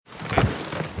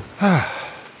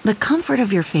The comfort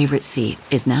of your favorite seat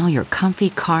is now your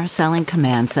comfy car selling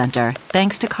command center,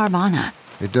 thanks to Carvana.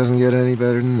 It doesn't get any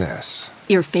better than this.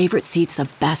 Your favorite seat's the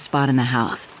best spot in the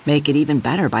house. Make it even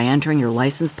better by entering your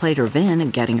license plate or VIN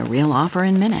and getting a real offer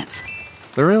in minutes.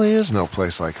 There really is no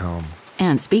place like home.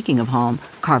 And speaking of home,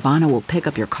 Carvana will pick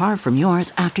up your car from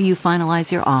yours after you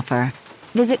finalize your offer.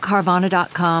 Visit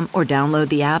Carvana.com or download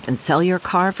the app and sell your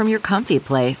car from your comfy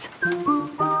place.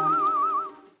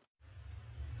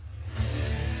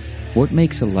 What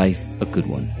makes a life a good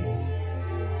one?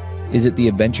 Is it the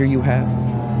adventure you have?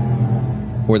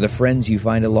 Or the friends you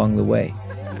find along the way?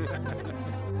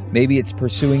 Maybe it's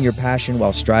pursuing your passion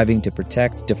while striving to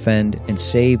protect, defend, and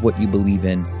save what you believe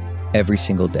in every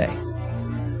single day.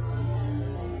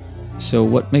 So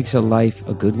what makes a life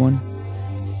a good one?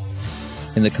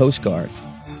 In the Coast Guard,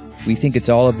 we think it's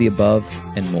all of the above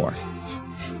and more.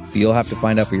 But you'll have to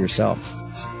find out for yourself.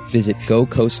 Visit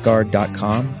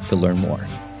gocoastguard.com to learn more.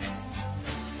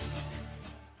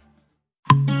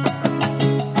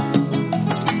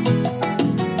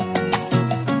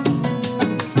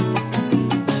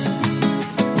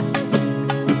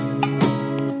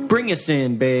 Bring us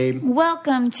in, babe.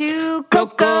 Welcome to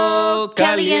Coco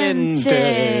Caliente.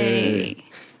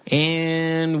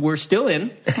 And we're still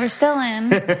in. We're still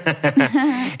in.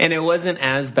 And it wasn't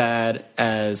as bad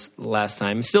as last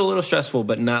time. Still a little stressful,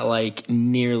 but not like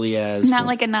nearly as... Not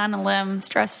like a non-limb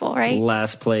stressful, right?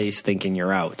 Last place thinking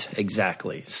you're out.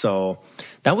 Exactly. So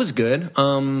that was good.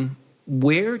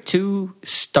 Where to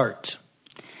start?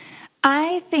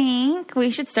 I think we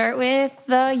should start with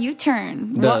the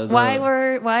U-turn. Why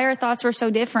our thoughts were so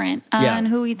different on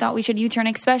who we thought we should U-turn,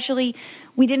 especially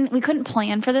we couldn't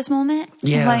plan for this moment.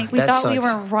 Yeah, like we that thought sucks. we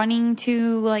were running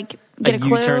to like get a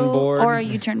clue U-turn board. or a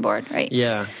U-turn board, right?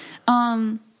 Yeah.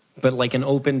 But like an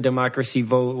open democracy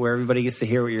vote where everybody gets to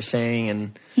hear what you're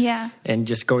saying and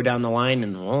just go down the line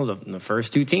and the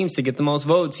first two teams to get the most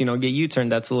votes, get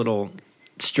U-turned. That's a little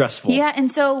stressful. Yeah, and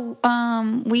so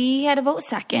we had to vote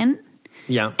second.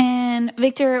 Yeah. And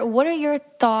Victor, what are your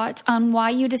thoughts on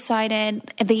why you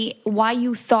decided why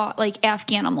you thought like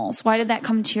Afghanimals? Why did that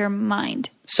come to your mind?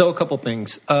 So a couple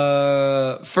things.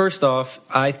 First off,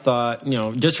 I thought,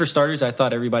 just for starters, I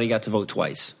thought everybody got to vote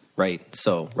twice. Right.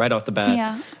 So right off the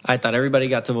bat, I thought everybody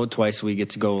got to vote twice. So we get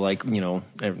to go like, a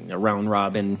round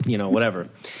robin, whatever.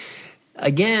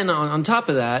 Again, on top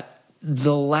of that,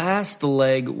 the last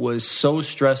leg was so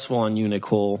stressful on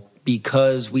Unicole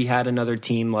because we had another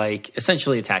team like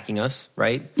essentially attacking us,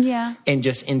 right? Yeah. And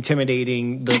just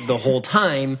intimidating the whole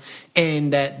time.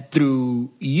 And that threw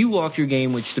you off your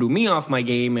game, which threw me off my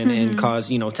game and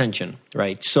caused, tension,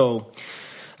 right? So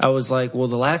I was like, well,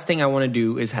 the last thing I want to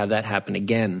do is have that happen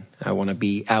again. I want to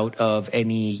be out of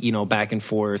any, back and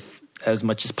forth as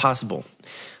much as possible.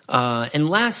 And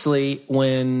lastly,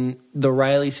 when the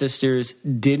Riley sisters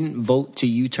didn't vote to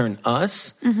U-turn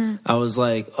us, I was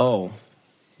like, oh,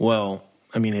 well,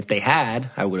 I mean, if they had,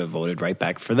 I would have voted right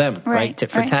back for them, right? Tit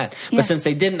for tat. Yeah. But since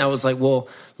they didn't, I was like, well,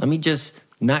 let me just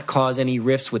not cause any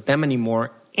rifts with them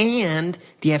anymore. And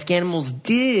the Afghanimals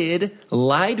did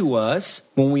lie to us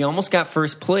when we almost got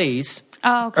first place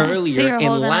earlier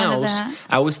in Laos.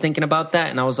 I was thinking about that,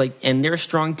 and I was like, and they're a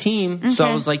strong team. So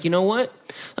I was like, you know what?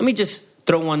 Let me just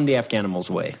throw one the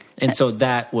Afghanimals' way. And so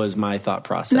that was my thought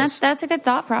process. That's a good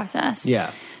thought process.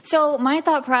 Yeah. So my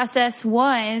thought process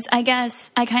was, I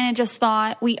guess I kind of just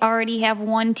thought we already have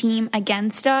one team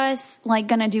against us, like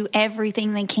going to do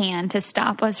everything they can to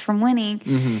stop us from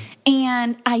winning.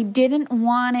 And I didn't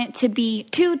want it to be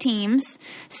two teams.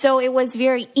 So it was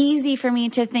very easy for me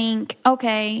to think,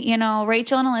 okay,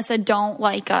 Rachel and Alyssa don't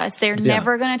like us. They're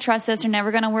never going to trust us. They're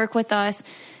never going to work with us.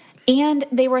 And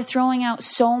they were throwing out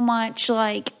so much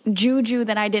like juju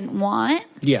that I didn't want.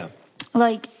 Yeah.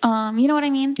 Like, you know what I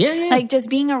mean? Yeah. Like just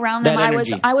being around them, That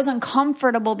energy. I was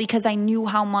uncomfortable because I knew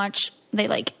how much they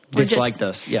were disliked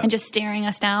us, and just staring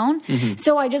us down.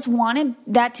 So I just wanted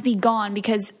that to be gone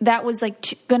because that was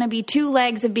like going to be two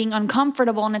legs of being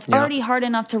uncomfortable, and it's already hard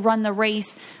enough to run the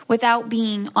race without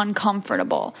being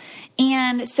uncomfortable.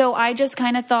 And so I just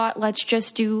kind of thought, let's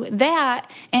just do that.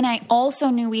 And I also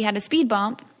knew we had a speed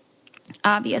bump,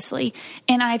 obviously,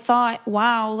 and I thought,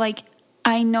 wow, like,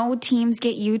 I know teams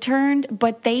get U-turned,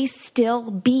 but they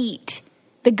still beat.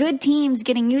 The good teams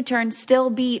getting U-turned still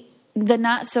beat the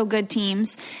not-so-good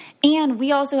teams. And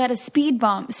we also had a speed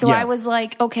bump. So I was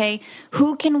like, okay,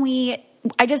 who can we...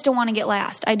 I just don't want to get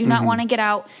last. I do not want to get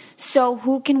out. So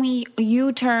who can we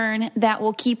U-turn that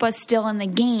will keep us still in the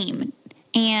game?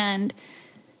 And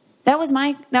that was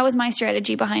my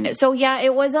strategy behind it. So, yeah,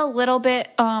 it was a little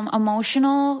bit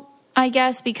emotional, I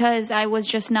guess, because I was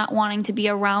just not wanting to be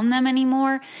around them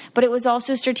anymore. But it was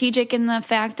also strategic in the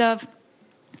fact of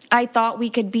I thought we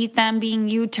could beat them being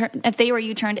U-turn if they were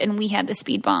U-turned and we had the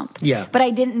speed bump. Yeah. But I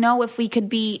didn't know if we could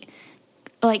beat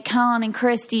like Colin and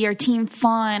Christy or Team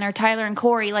Fun or Tyler and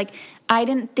Corey. Like, I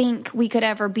didn't think we could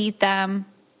ever beat them,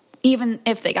 even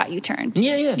if they got U-turned.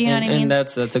 Yeah. You know what I mean? And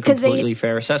that's a completely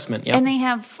fair assessment. Yeah. And they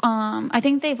have, I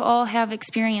think they've all have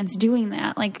experience doing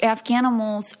that. Like,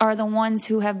 Afghanimals are the ones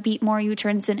who have beat more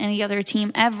U-turns than any other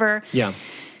team ever. Yeah.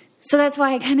 So that's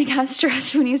why I kind of got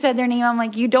stressed when you said their name. I'm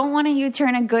like, you don't want to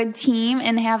U-turn a good team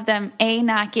and have them, A,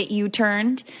 not get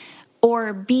U-turned,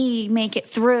 or B, make it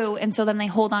through, and so then they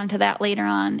hold on to that later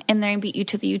on, and they beat you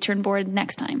to the U-turn board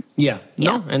next time. Yeah.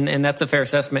 No, and that's a fair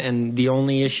assessment, and the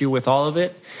only issue with all of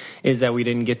it is that we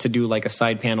didn't get to do like a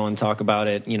side panel and talk about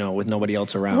it, with nobody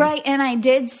else around. Right, and I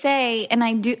did say, and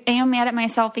I am mad at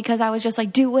myself because I was just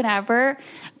like, do whatever,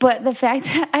 but the fact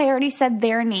that I already said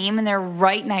their name and they're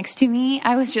right next to me,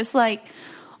 I was just like,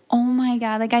 oh my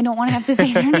God, like I don't want to have to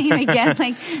say their name again.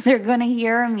 Like they're going to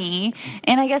hear me.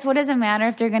 And I guess what does it matter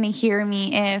if they're going to hear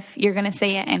me if you're going to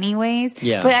say it anyways?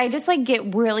 Yeah. But I just like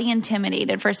get really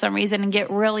intimidated for some reason and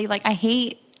get really like, I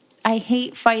hate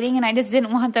fighting, and I just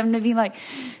didn't want them to be like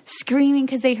screaming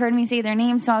because they heard me say their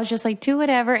name. So I was just like, do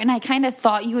whatever. And I kind of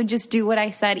thought you would just do what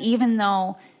I said, even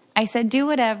though I said do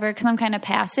whatever because I'm kind of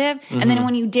passive. Mm-hmm. And then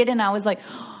when you didn't, I was like,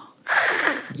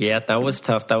 yeah, that was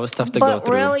tough. That was tough to go through.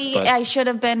 But really, I should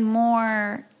have been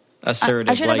more assertive.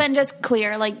 I should have been just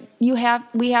clear. Like we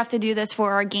have to do this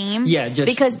for our game. Yeah, just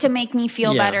because to make me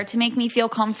feel better, to make me feel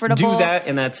comfortable. Do that,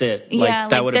 and that's it.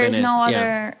 That would have been there's no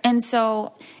other. Yeah.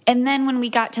 And then when we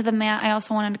got to the mat, I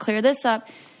also wanted to clear this up.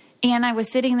 And I was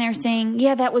sitting there saying,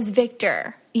 "Yeah, that was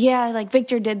Victor. Yeah, like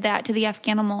Victor did that to the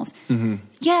Afghanimals. Mm-hmm.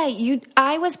 Yeah,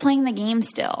 I was playing the game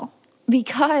still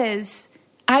because."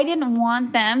 I didn't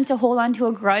want them to hold on to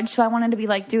a grudge, so I wanted to be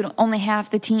like, dude, only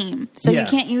half the team. So you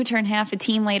can't U-turn half a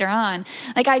team later on.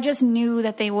 Like, I just knew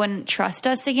that they wouldn't trust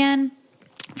us again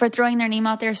for throwing their name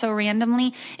out there so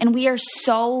randomly. And we are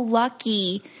so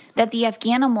lucky that the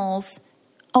Afghanimals...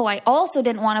 Oh, I also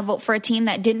didn't want to vote for a team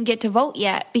that didn't get to vote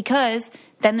yet because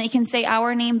then they can say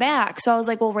our name back. So I was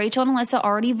like, well, Rachel and Alyssa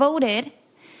already voted.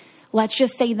 Let's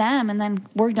just say them, and then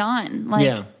we're done.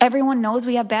 Like, everyone knows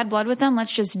we have bad blood with them.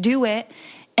 Let's just do it.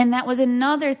 And that was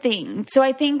another thing. So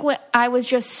I think I was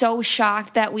just so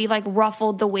shocked that we, like,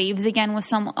 ruffled the waves again with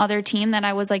some other team that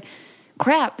I was like,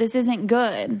 crap, this isn't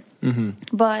good. Mm-hmm.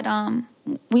 But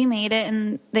we made it,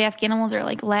 and the Afghanimals are,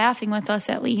 like, laughing with us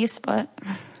at least. But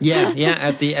yeah.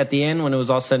 At the end, when it was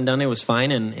all said and done, it was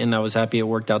fine, and I was happy it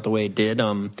worked out the way it did.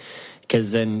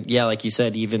 Because then, like you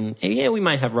said, we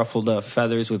might have ruffled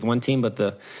feathers with one team, but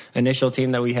the initial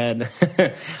team that we had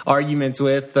arguments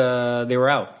with, they were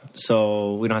out.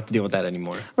 So we don't have to deal with that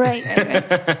anymore. Right.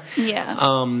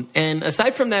 Yeah. And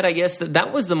aside from that, I guess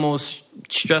that was the most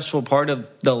stressful part of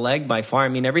the leg by far. I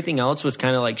mean, everything else was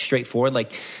kind of like straightforward.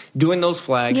 Like doing those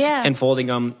flags and folding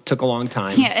them took a long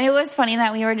time. Yeah, and it was funny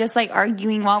that we were just like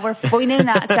arguing while we did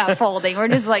not stop folding. We're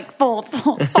just like fold.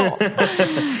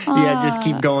 Yeah, just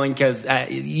keep going because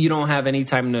you don't have any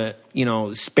time to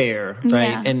spare, right?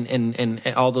 Yeah. And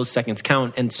all those seconds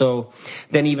count. And so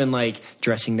then even like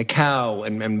dressing the cow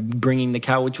and bringing the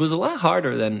cow, which was a lot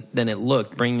harder than it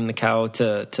looked, bringing the cow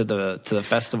to the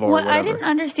festival or whatever. What I didn't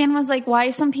understand was like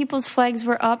why some people's flags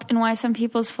were up and why some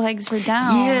people's flags were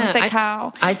down with the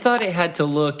cow. I thought it had to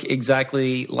look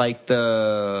exactly like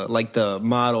the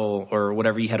model or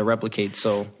whatever you had to replicate.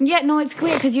 So yeah, no, it's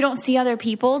weird because you don't see other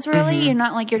people's really. Mm-hmm. You're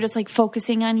not like you're just like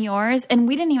focusing on yours. And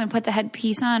we didn't even put the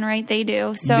headpiece on, right? They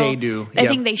do. So they do. I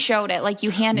think they showed it. Like you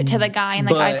hand it to the guy and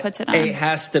the guy puts it on. It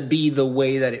has to be the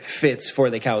way that it fits for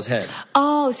the cow's head.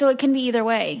 Oh, so it can be either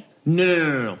way.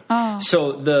 No. Oh.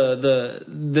 So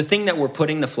the thing that we're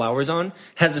putting the flowers on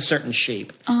has a certain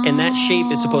shape. Oh. And that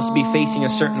shape is supposed to be facing a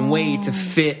certain way to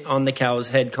fit on the cow's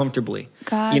head comfortably.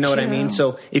 Gotcha. You know what I mean?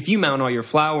 So if you mount all your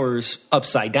flowers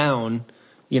upside down,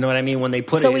 you know what I mean? When they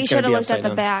put so it, it's going to be upside down. So we should have looked at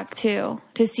the back, too,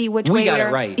 to see which we way got it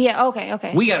right. Yeah,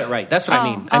 okay. We got it right. That's what I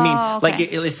mean. I mean, okay. like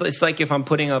it's like if I'm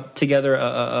putting up together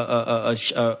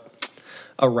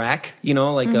a rack,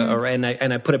 like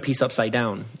and I put a piece upside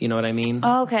down. You know what I mean?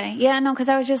 Oh, okay. Yeah, no, because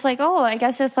I was just like, I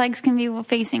guess the flags can be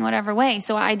facing whatever way.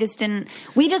 So I just didn't.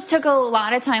 We just took a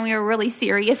lot of time. We were really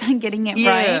serious on getting it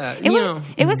right.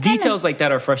 It was details like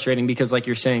that are frustrating because, like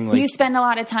you're saying, like you spend a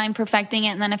lot of time perfecting it,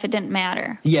 and then if it didn't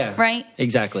matter, right?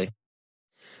 Exactly.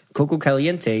 Coco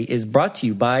Caliente is brought to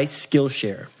you by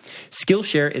Skillshare.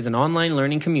 Skillshare is an online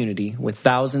learning community with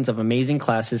thousands of amazing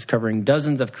classes covering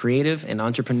dozens of creative and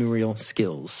entrepreneurial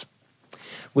skills.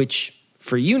 Which,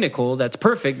 for you, Nicole, that's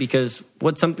perfect, because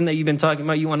what's something that you've been talking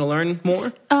about you want to learn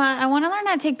more? I want to learn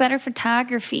how to take better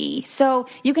photography. So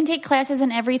you can take classes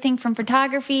in everything from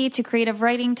photography to creative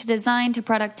writing to design to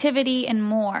productivity and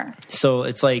more. So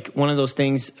it's like one of those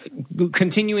things,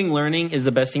 continuing learning is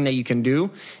the best thing that you can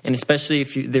do. And especially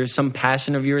if there's some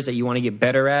passion of yours that you want to get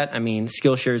better at, I mean,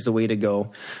 Skillshare is the way to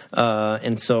go.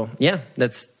 And so, yeah,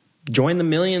 join the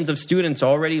millions of students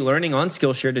already learning on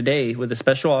Skillshare today with a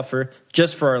special offer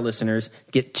just for our listeners.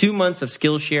 Get 2 months of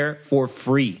Skillshare for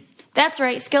free. That's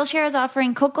right. Skillshare is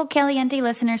offering Coco Caliente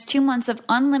listeners 2 months of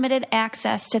unlimited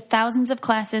access to thousands of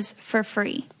classes for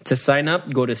free. To sign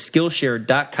up, go to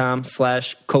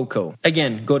Skillshare.com/Coco.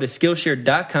 Again, go to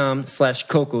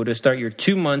Skillshare.com/Coco to start your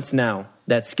 2 months now.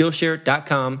 That's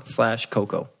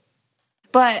Skillshare.com/Coco.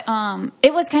 But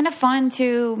it was kind of fun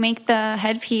to make the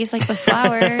headpiece, like with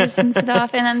flowers and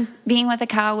stuff. And then being with a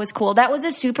cow was cool. That was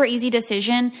a super easy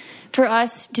decision for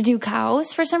us to do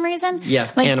cows for some reason.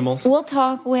 Yeah, like, animals. We'll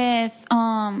talk with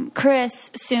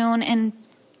Chris soon and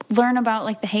learn about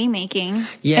like the haymaking.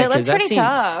 Yeah, it looks pretty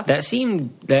tough. That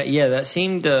seemed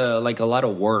like a lot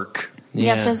of work.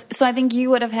 Yeah, so I think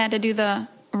you would have had to do the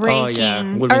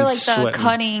raking or like the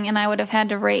cutting, and I would have had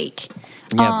to rake.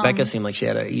 Yeah, Becca seemed like she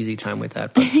had an easy time with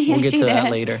that, but we'll get to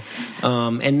that later.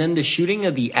 And then the shooting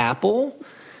of the apple,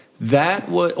 that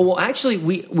was... Well, actually,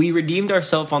 we redeemed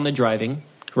ourselves on the driving,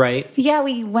 right? Yeah,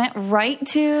 we went right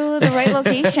to the right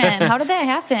location. How did that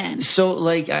happen? So,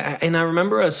 like, I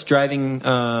remember us driving...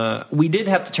 we did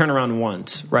have to turn around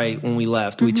once, right, when we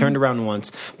left. Mm-hmm. We turned around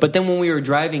once. But then when we were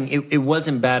driving, it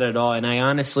wasn't bad at all. And I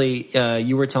honestly...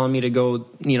 you were telling me to go,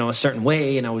 a certain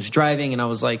way, and I was driving, and I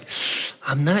was like...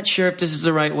 I'm not sure if this is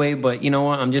the right way, but you know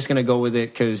what? I'm just going to go with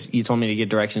it because you told me to get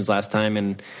directions last time,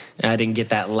 and I didn't get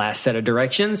that last set of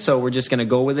directions, so we're just going to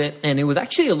go with it. And it was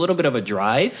actually a little bit of a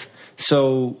drive,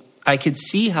 so I could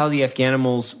see how the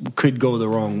Afghanimals could go the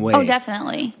wrong way. Oh,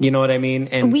 definitely. You know what I mean?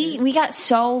 And we got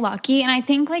so lucky, and I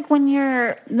think like when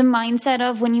you're the mindset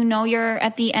of when you know you're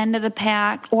at the end of the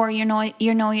pack, or you know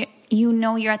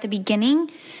you're at the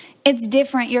beginning, it's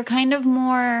different. You're kind of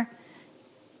more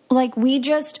like we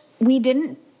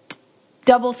didn't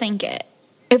double think it.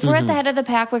 If we're at the head of the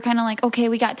pack, we're kind of like, okay,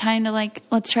 we got time to like,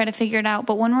 let's try to figure it out.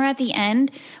 But when we're at the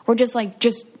end, we're just like,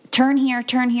 just turn here,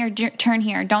 turn here, turn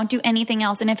here. Don't do anything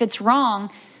else. And if it's wrong,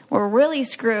 we're really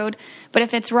screwed. But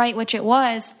if it's right, which it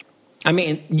was. I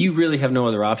mean, you really have no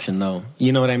other option, though.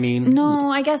 You know what I mean?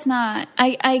 No, I guess not.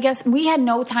 I guess we had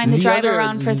no time to drive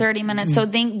around for 30 minutes. So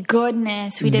thank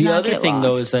goodness we did not get lost. The other thing,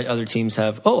 though, is that other teams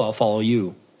have, I'll follow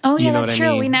you. Oh, yeah, that's true.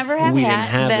 I mean? We never have didn't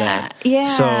have that.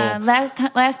 Yeah, so,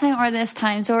 last time or this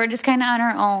time. So we're just kind of on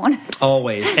our own.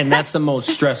 Always. And that's the most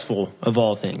stressful of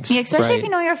all things. Yeah, especially if you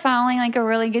know you're following like a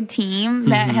really good team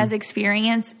that has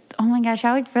experience. Oh, my gosh,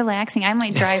 how like relaxing. I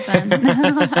might drive them.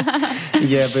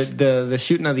 Yeah, but the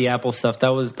shooting of the apple stuff, that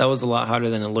was a lot harder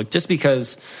than it looked. Just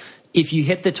because if you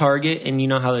hit the target and you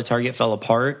know how the target fell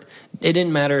apart, it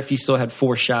didn't matter if you still had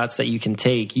 4 shots that you can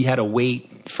take. You had to wait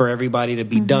for everybody to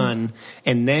be done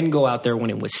and then go out there when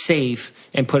it was safe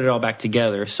and put it all back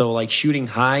together. So like shooting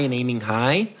high and aiming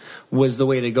high was the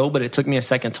way to go, but it took me a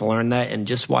second to learn that, and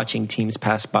just watching teams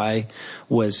pass by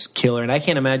was killer. And I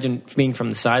can't imagine being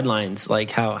from the sidelines, like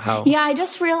how Yeah, I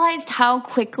just realized how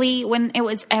quickly, when it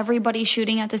was everybody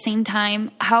shooting at the same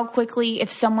time, how quickly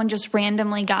if someone just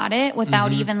randomly got it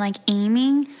without even like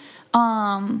aiming,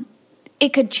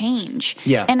 it could change.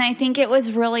 Yeah. And I think it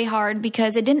was really hard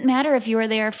because it didn't matter if you were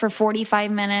there for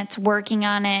 45 minutes working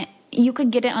on it. You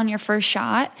could get it on your first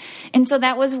shot. And so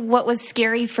that was what was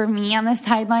scary for me on the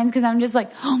sidelines, because I'm just like,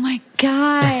 oh my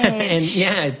gosh. And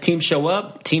yeah, teams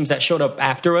that showed up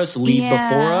after us leave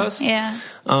before us. Yeah.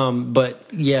 But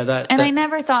yeah, I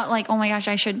never thought like, oh my gosh,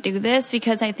 I should do this,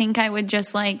 because I think I would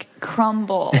just like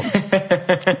crumble.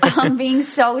 Being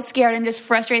so scared and just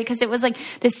frustrated, because it was like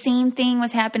the same thing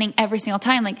was happening every single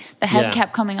time. Like the head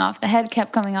kept coming off,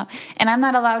 and I'm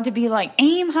not allowed to be like,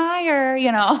 aim higher,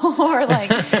 or like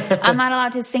I'm not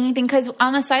allowed to say anything, because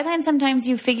on the sideline sometimes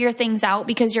you figure things out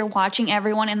because you're watching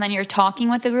everyone and then you're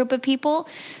talking with a group of people,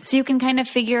 so you can kind of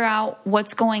figure out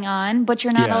what's going on, but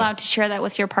you're not allowed to share that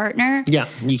with your partner. Yeah,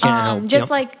 you can't help. Just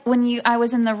like when I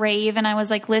was in the rave and I was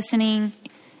like listening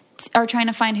or trying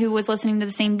to find who was listening to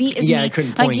the same beat as me. I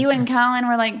couldn't like point. You and Colin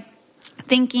were like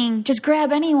thinking, just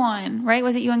grab anyone, right?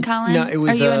 Was it you and Colin? No, it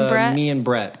was or you and Brett? me and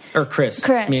Brett. Or Chris.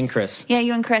 Me and Chris. Yeah,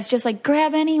 you and Chris. Just like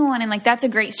grab anyone. And like, that's a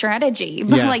great strategy.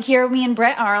 But like here me and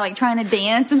Brett are like trying to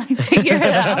dance and like figure it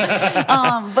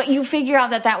out. But you figure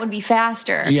out that would be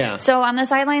faster. Yeah. So on the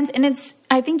sidelines, and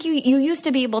I think you used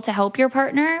to be able to help your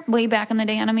partner way back in the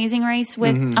day on Amazing Race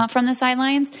with from the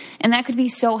sidelines. And that could be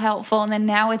so helpful. And then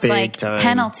now it's Big time.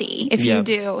 Penalty if you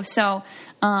do. So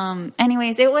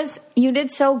anyways, you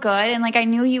did so good, and like I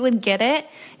knew you would get it.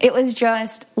 It was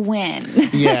just win.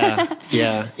 yeah.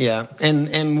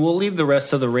 And we'll leave the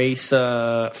rest of the race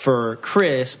for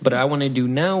Chris, but I want to do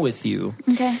now with you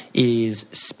is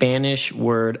Spanish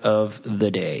word of the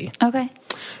day. Okay.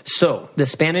 So the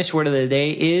Spanish word of the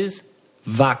day is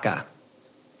vaca.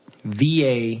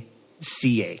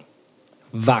 V-A-C-A.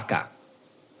 Vaca.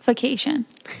 Vacation.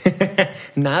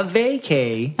 Not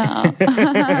vacay.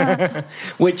 Oh.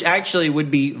 Which actually would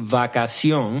be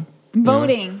vacación.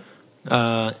 Voting.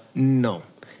 No.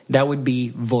 That would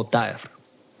be votar.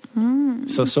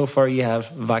 So far you have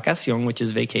vacación, which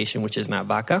is vacation, which is not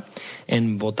vaca,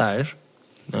 and votar,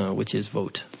 which is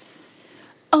vote.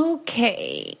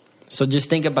 Okay. So just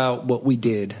think about what we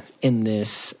did in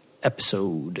this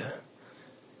episode.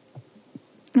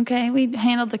 Okay, we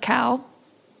handled the cow.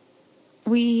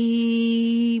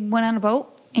 We went on a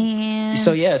boat and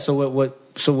So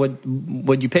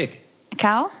what'd you pick? a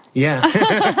cow? Yeah.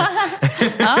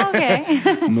 Oh,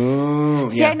 okay. Moo.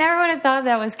 See, I never would have thought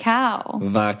that was cow.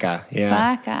 Vaca. Yeah.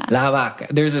 Vaca. La vaca.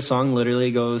 There's a song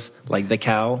literally goes like the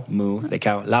cow, moo, the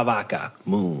cow, la vaca,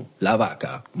 moo, la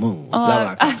vaca, moo,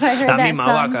 la vaca. If I heard La that misma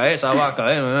song, vaca, esa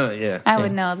vaca. Yeah. I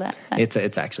would know that.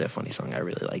 It's actually a funny song. I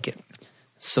really like it.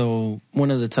 So one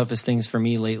of the toughest things for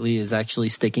me lately is actually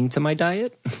sticking to my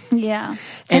diet. Yeah.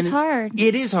 And it's hard.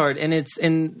 It is hard. And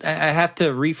I have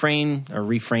to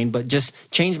but just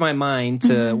change my mind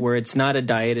to where it's not a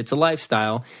diet, it's a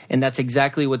lifestyle. And that's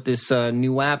exactly what this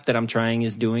new app that I'm trying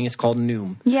is doing. It's called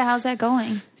Noom. Yeah, how's that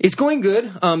going? It's going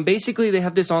good. Basically, they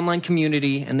have this online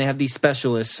community and they have these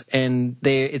specialists. And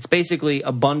it's basically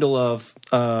a bundle of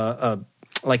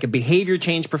like a behavior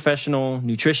change professional,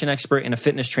 nutrition expert, and a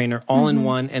fitness trainer all in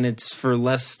one, and it's for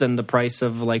less than the price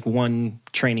of like one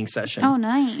training session. Oh,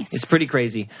 nice. It's pretty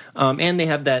crazy. And they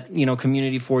have that,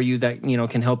 community for you that,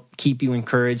 can help keep you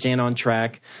encouraged and on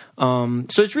track. So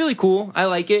it's really cool. I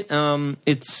like it. I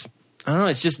don't know,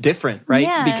 it's just different, right?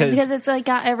 Yeah, because it's like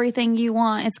got everything you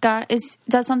want. It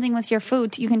does something with your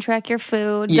food. You can track your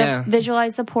food,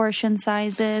 visualize the portion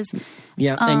sizes.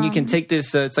 Yeah, and you can take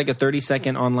this, it's like a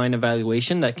 30-second online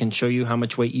evaluation that can show you how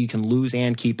much weight you can lose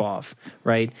and keep off,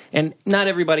 right? And not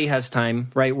everybody has time,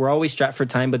 right? We're always strapped for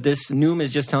time, but this Noom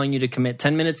is just telling you to commit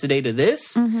 10 minutes a day to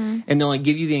this, and they'll like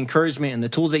give you the encouragement and the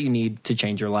tools that you need to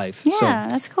change your life. Yeah, so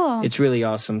that's cool. It's really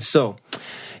awesome. So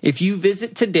if you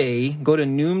visit today, go to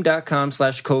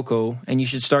Noom.com/Coco, and you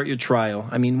should start your trial.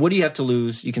 I mean, what do you have to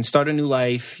lose? You can start a new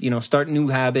life, start new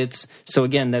habits. So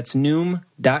again, that's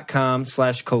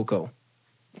Noom.com/Coco.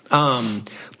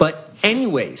 But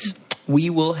anyways, we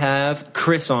will have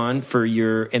Chris on for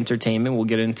your entertainment. We'll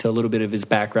get into a little bit of his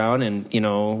background and,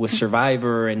 with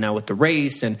Survivor and now with the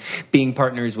race and being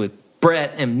partners with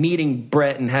Brett and meeting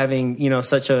Brett and having,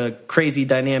 such a crazy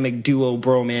dynamic duo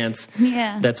bromance.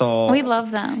 Yeah. That's all. We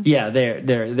love them. Yeah,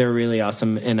 they're really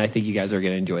awesome. And I think you guys are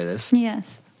going to enjoy this.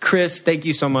 Yes. Chris, thank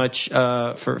you so much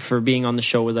for being on the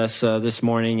show with us this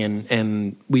morning,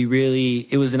 and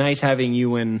it was nice having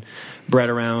you and Brett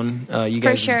around. You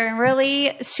guys, for sure,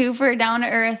 really super down to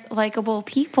earth, likable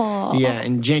people. Yeah,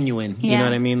 and genuine. You know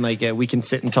what I mean? Like we can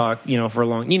sit and talk, for a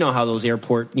long. You know how those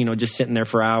airport, just sitting there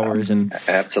for hours and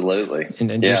absolutely. And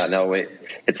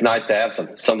it's nice to have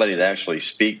somebody to actually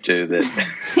speak to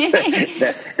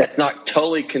that's not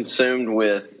totally consumed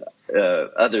with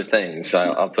other things.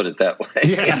 I'll put it that way.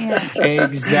 Yeah.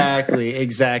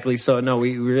 Exactly. So no,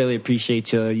 we really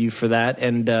appreciate you for that.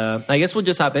 And I guess we'll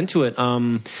just hop into it.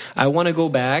 I want to go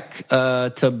back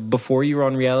to before you were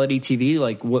on reality TV.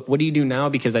 Like, what do you do now?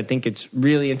 Because I think it's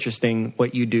really interesting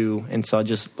what you do. And so I'll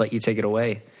just let you take it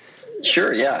away.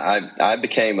 Sure. Yeah. I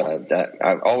became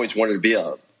I always wanted to be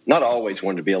not always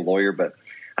wanted to be a lawyer, but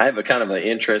I have a kind of an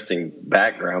interesting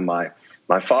background. My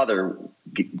father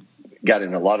got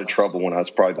in a lot of trouble when I was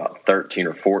probably about 13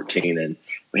 or 14, and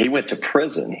he went to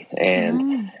prison.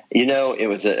 And, it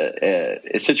was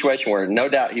a situation where no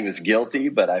doubt he was guilty,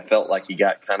 but I felt like he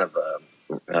got kind of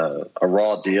a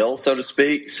raw deal, so to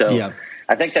speak. So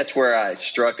I think that's where I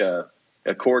struck a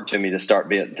chord to me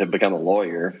to become a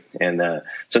lawyer. And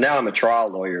so now I'm a trial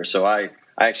lawyer. So I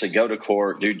actually go to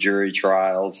court, do jury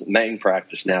trials. Main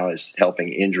practice now is helping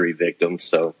injury victims.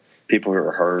 So people who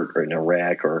are hurt or in a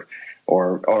wreck or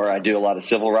or I do a lot of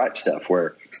civil rights stuff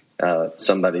where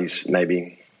somebody's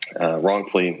maybe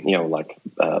wrongfully, like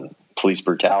police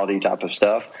brutality type of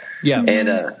stuff. Yeah.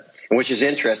 And which is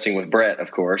interesting with Brett,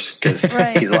 of course, because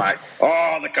he's like,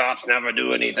 "Oh, the cops never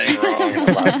do anything wrong." I'm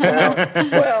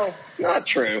like, well, not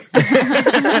true.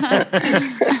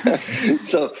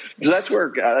 So that's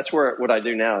where what I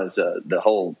do now is the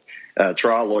whole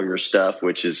trial lawyer stuff,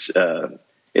 which is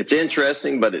it's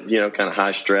interesting, but it, kind of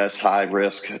high stress, high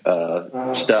risk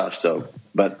stuff. So,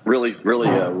 but really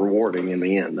rewarding in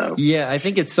the end, though. Yeah, I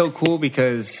think it's so cool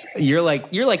because you're like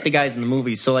the guys in the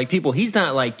movies. So like he's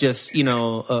not like just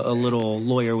a little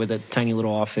lawyer with a tiny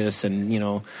little office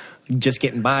and just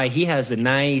getting by. He has a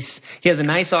nice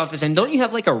office. And don't you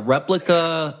have like a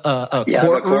replica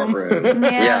courtroom?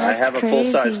 I have a full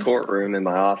size courtroom in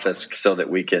my office so that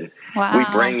we can we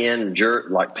bring in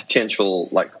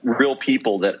potential real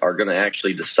people that are going to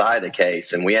actually decide a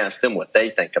case, and we ask them what they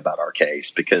think about our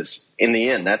case, because in the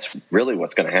end that's really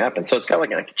what's going to happen. So it's kind of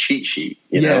like a cheat sheet,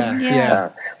 you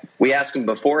know. We ask them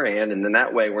beforehand, and then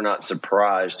that way we're not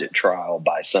surprised at trial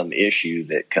by some issue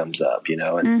that comes up,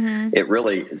 and it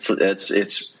really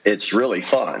it's really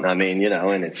fun. I mean,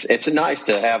 and it's nice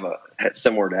to have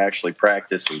somewhere to actually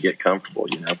practice and get comfortable,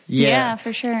 Yeah,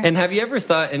 for sure. And have you ever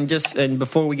thought, and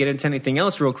before we get into anything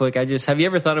else real quick, have you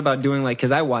ever thought about doing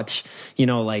because I watch,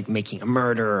 like Making a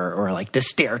Murder or like The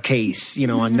Staircase,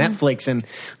 on Netflix, and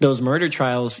those murder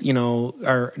trials,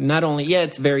 are not only,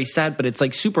 it's very sad, but it's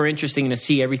like super interesting to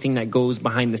see everything that goes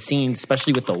behind the scenes,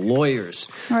 especially with the lawyers.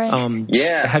 Right.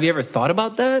 Have you ever thought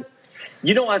about that?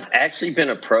 I've actually been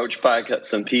approached by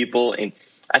some people, and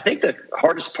I think the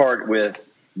hardest part with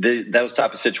those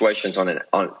type of situations on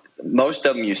most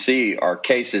of them you see are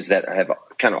cases that have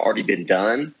kind of already been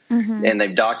done, and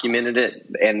they've documented it,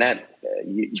 and that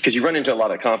because you run into a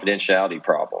lot of confidentiality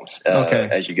problems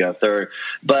as you go through.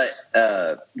 But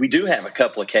we do have a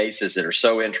couple of cases that are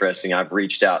so interesting. I've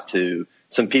reached out to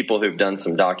some people who've done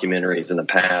some documentaries in the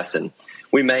past, and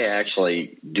we may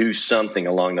actually do something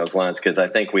along those lines, because I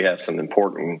think we have some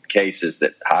important cases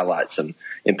that highlight some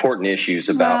important issues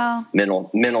about mental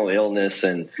illness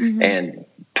and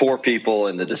poor people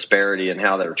and the disparity and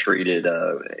how they're treated,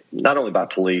 not only by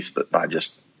police but by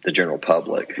just the general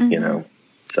public,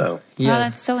 So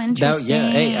that's so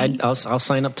interesting. I'll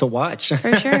sign up to watch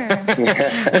for sure.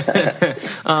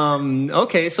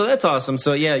 Okay, so that's awesome.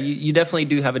 So you definitely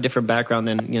do have a different background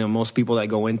than most people that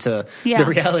go into the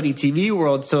reality TV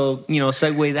world. So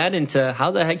segue that into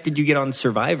how the heck did you get on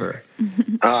Survivor?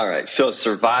 All right, so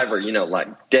Survivor,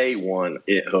 day one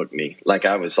it hooked me.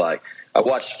 I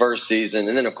watched first season,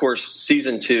 and then of course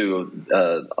season 2,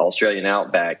 Australian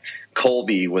Outback,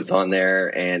 Colby was on there,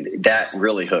 and that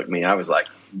really hooked me. I was like,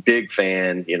 big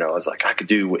fan, I was like, I could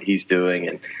do what he's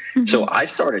doing. And so I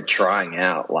started trying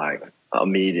out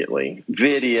immediately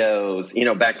videos,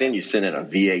 back then you sent in a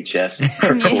VHS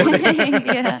recording,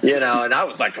 and I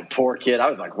was like a poor kid. I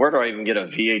was like, where do I even get a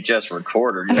VHS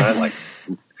recorder?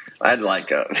 I'd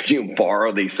you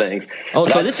borrow these things. Oh,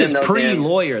 so this is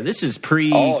pre-lawyer. This is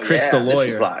pre-Chris the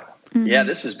lawyer.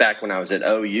 This is back when I was at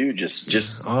OU,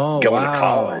 just going to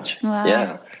college. Wow.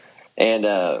 Yeah. And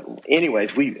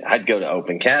anyways, I'd go to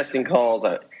open casting calls,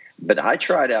 but I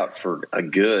tried out for a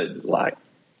good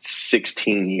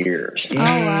 16 years. Oh,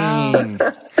 wow. And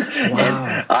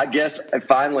I guess I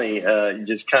finally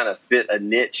just kind of fit a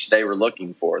niche they were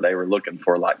looking for. They were looking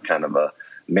for kind of a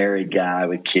married guy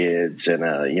with kids and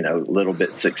a little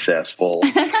bit successful.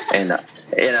 And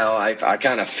I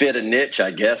kind of fit a niche,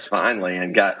 I guess, finally,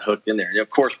 and got hooked in there. And of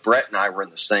course, Brett and I were in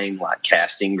the same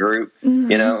casting group,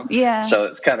 Yeah. So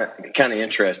it's kind of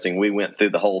interesting. We went through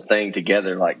the whole thing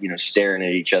together, staring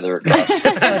at each other across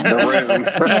the room.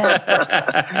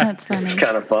 That's funny. It's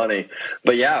kind of funny,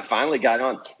 but I finally got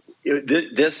on.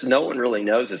 This no one really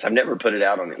knows this. I've never put it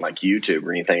out on YouTube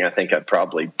or anything. I think I'd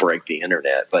probably break the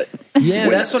internet. But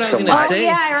that's what I was going to say.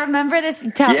 Yeah, I remember this.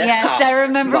 Yes, I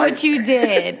remember what you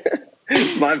did.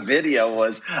 My video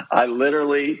was I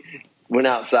literally went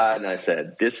outside and I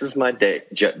said, "This is my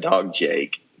dog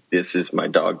Jake. This is my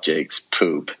dog Jake's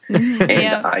poop,"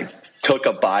 and I took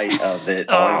a bite of it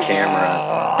on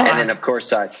camera, and then of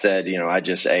course I said, I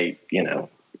just ate,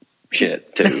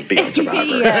 shit to be on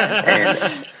Survivor.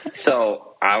 And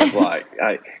so I was like,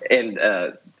 I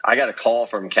got a call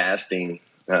from casting,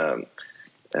 and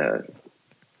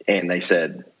they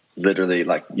said literally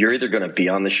you're either going to be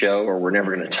on the show or we're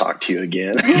never going to talk to you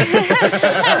again.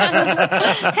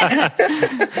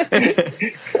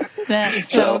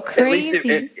 That's so crazy. At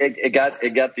least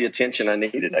it got the attention I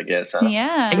needed, I guess. Huh?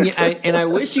 Yeah. And I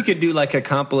wish you could do like a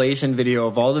compilation video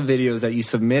of all the videos that you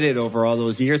submitted over all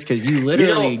those years, because you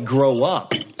literally grow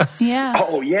up. Yeah.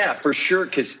 Oh yeah, for sure.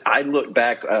 Because I look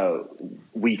back,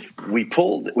 we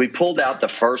pulled out the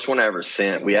first one I ever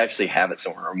sent. We actually have it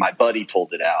somewhere. My buddy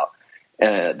pulled it out.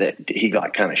 That he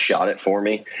got kind of shot it for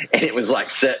me, and it was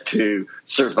like set to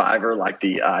Survivor, like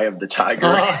the Eye of the Tiger.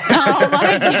 Oh my God,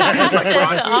 like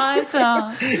that's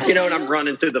awesome. You know, and I'm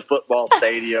running through the football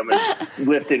stadium and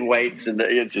lifting weights, and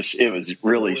it was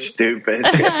really stupid.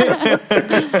 It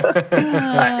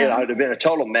would have been a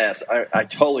total mess. I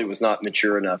totally was not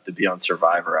mature enough to be on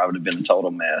Survivor. I would have been a total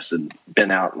mess and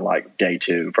been out in like day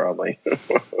 2 probably.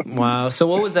 Wow. So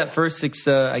what was that first,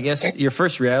 I guess, your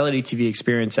first reality TV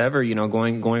experience ever, you know,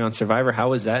 going on Survivor? How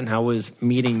was that? And how was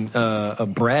meeting a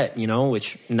Brett, you know,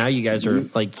 which now you guys are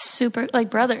like super like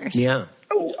brothers. Yeah.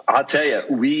 I'll tell you,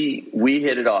 we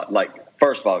hit it off. Like,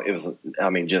 first of all, it was,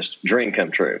 just dream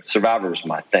come true. Survivor was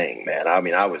my thing, man. I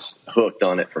mean, I was hooked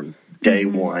on it from day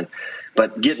one.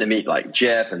 But getting to meet like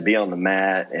Jeff and be on the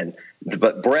mat,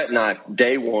 but Brett and I,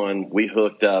 day one, we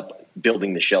hooked up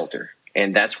building the shelter,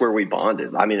 and that's where we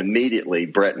bonded. I mean, immediately,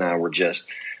 Brett and I were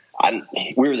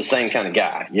we were the same kind of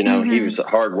guy, you know. He was a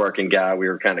hardworking guy. We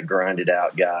were kind of grinded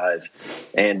out guys,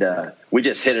 and we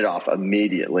just hit it off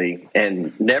immediately.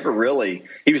 And never really.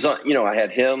 He was on, you know. I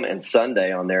had him and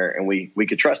Sunday on there, and we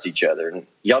could trust each other. And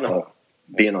y'all know,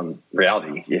 being on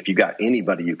reality, if you got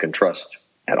anybody you can trust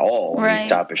at all on these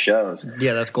type of shows,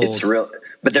 yeah, that's gold. It's real.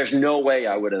 But there's no way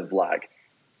I would have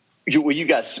you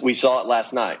guys. We saw it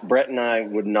last night. Brett and I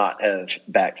would not have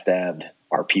backstabbed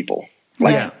our people.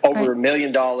 Over $1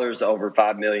 million, over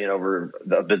 $5 million, over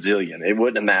a bazillion. It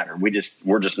wouldn't have mattered.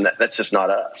 That's just not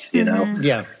us, you know?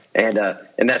 Yeah. And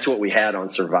that's what we had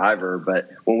on Survivor. But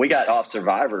when we got off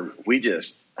Survivor, we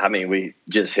just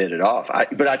hit it off.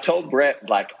 But I told Brett,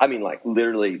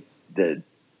 literally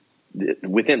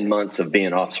within months of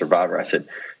being off Survivor, I said,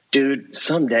 dude,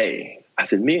 someday, I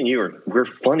said, me and you we're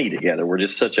funny together. We're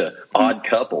just such a odd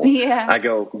couple. Yeah. I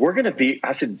go,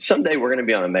 someday we're going to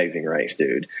be on Amazing Race,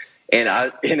 dude. And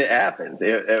it happened.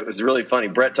 It was really funny.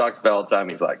 Brett talks about it all the time.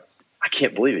 He's like, I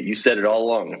can't believe it. You said it all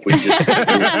along. We just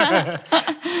and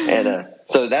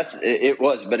so it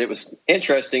was. But it was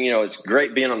interesting. You know, it's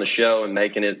great being on the show and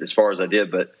making it as far as I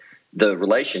did. But the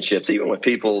relationships, even with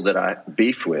people that I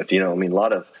beefed with, you know, I mean, a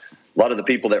lot of the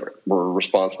people that were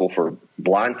responsible for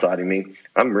blindsiding me,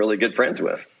 I'm really good friends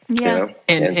with. Yeah.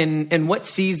 You know? And what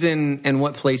season and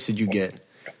what place did you get?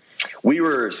 We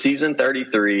were season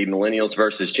 33, Millennials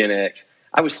versus Gen X.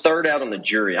 I was third out on the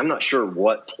jury. I'm not sure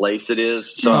what place it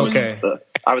is. So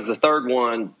I was the third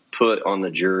one put on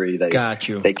the jury. Got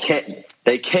you. They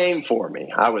came for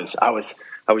me. I was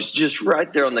just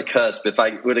right there on the cusp. If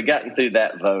I would have gotten through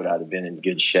that vote, I'd have been in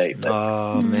good shape. But,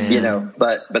 oh man! You know,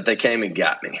 but they came and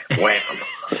got me. Wham!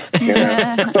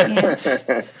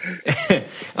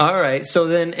 All right.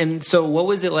 So what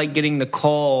was it like getting the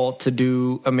call to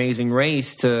do Amazing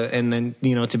Race and then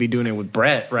you know to be doing it with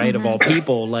Brett, right? Of all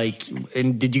people, like,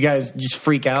 and did you guys just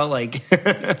freak out? Like,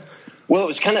 well, it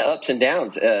was kind of ups and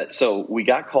downs. So we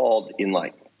got called in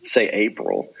say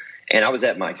April. And I was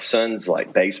at my son's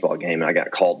baseball game, and I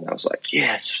got called, and I was like,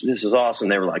 "Yes, this is awesome."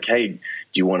 They were like, "Hey, do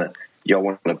y'all want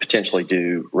to potentially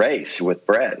do race with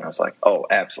Brett?" And I was like, "Oh,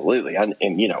 absolutely." I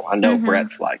know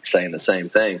Brett's saying the same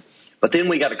thing. But then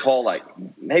we got a call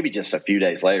maybe just a few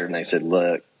days later, and they said,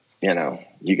 "Look, you know,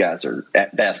 you guys are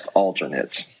at best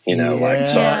alternates. You know,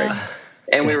 sorry."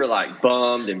 And we were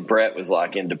bummed, and Brett was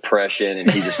in depression, and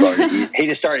he just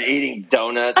started eating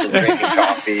donuts and drinking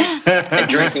coffee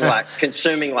and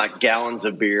consuming gallons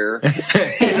of beer.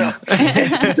 You know?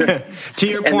 To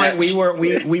your point, we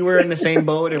were in the same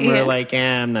boat, and we were like,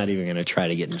 I'm not even going to try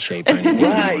to get in shape or anything.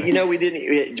 Right? Anymore. You know, we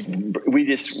didn't. We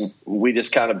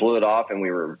just kind of blew it off, and we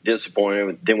were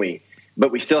disappointed. But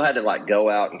we still had to go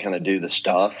out and kind of do the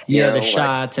stuff. The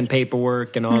shots and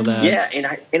paperwork and all that. Yeah, and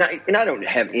I don't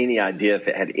have any idea if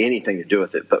it had anything to do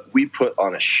with it, but we put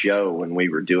on a show when we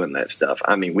were doing that stuff.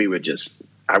 I mean, we were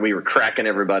cracking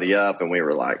everybody up, and we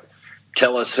were like,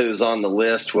 tell us who's on the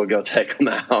list, we'll go take them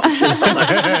out.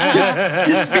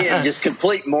 just being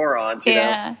complete morons, you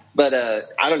know. But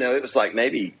I don't know. It was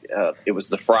maybe it was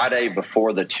the Friday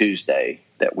before the Tuesday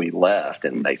that we left,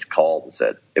 and they called and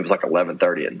said it was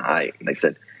 11:30 at night, and they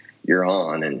said you're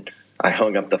on, and I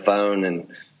hung up the phone, and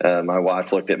my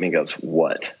wife looked at me and goes,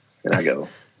 "What?" And I go,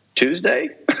 "Tuesday."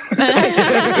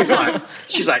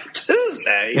 she's like,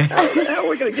 "Tuesday? How the hell are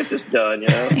we going to get this done?" You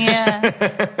know?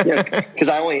 Yeah. Because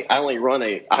I only run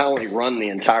the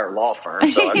entire law firm,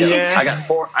 so I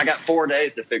got 4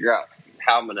 days to figure out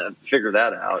how I'm going to figure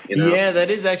that out. You know? Yeah, that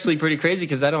is actually pretty crazy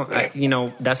because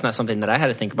that's not something that I had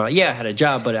to think about. Yeah, I had a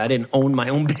job, but I didn't own my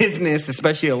own business,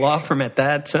 especially a law firm at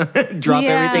that. Drop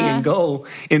everything and go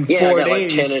in 4 I got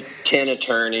days. Like 10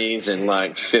 attorneys and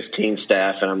like 15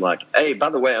 staff. And I'm like, hey, by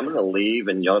the way, I'm going to leave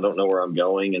and y'all don't know where I'm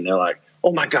going. And they're like,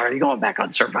 oh my God, are you going back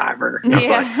on Survivor? And I'm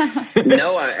like,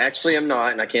 no, I actually am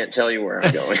not. And I can't tell you where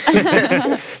I'm going.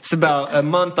 It's about a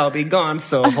month I'll be gone.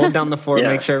 So hold down the fort,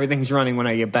 make sure everything's running when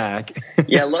I get back.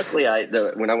 Luckily,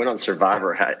 when I went on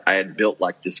Survivor, I had built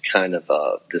like this kind of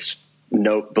this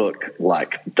notebook,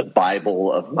 like the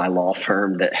Bible of my law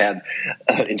firm that had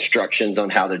instructions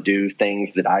on how to do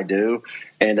things that I do.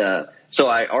 And so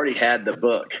I already had the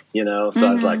book, so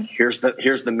I was like, here's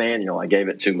the manual. I gave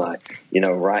it to my,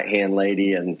 right-hand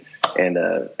lady and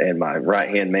my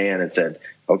right-hand man and said,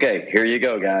 okay, here you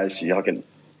go, guys. Y'all can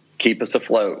keep us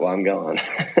afloat while I'm gone.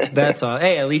 That's all.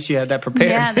 Hey, at least you had that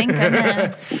prepared. Yeah, thank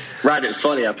goodness. Right. It was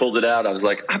funny. I pulled it out. I was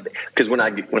like, because when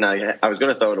I was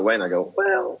going to throw it away and I go,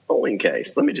 well, only in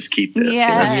case, let me just keep this.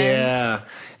 Yes.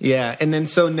 Yeah. And then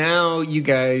so now you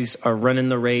guys are running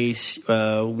the race.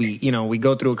 We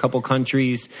go through a couple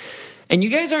countries. And you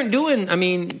guys aren't doing,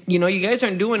 you guys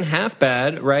aren't doing half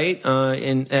bad, right?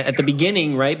 At the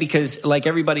beginning, right? Because like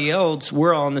everybody else,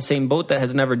 we're all in the same boat that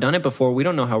has never done it before. We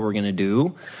don't know how we're going to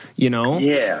do,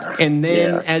 Yeah. And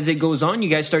then as it goes on, you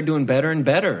guys start doing better and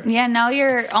better. Yeah, now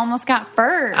you're almost got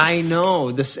first. I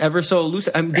know. This ever so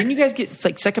elusive. Didn't you guys get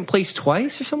like second place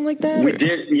twice or something like that? We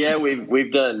did. Yeah,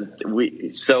 we've done.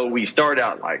 So we start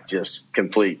out like just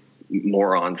complete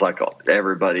morons, like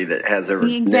everybody that has ever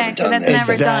never done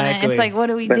it. It's like, what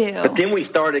do we do? But then we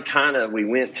started we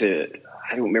went to,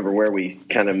 I don't remember where we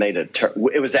kind of made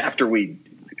it was after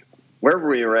wherever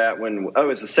we were at when, it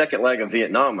was the second leg of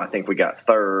Vietnam. I think we got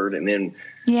third, and then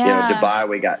Dubai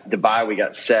we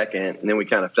got second, and then we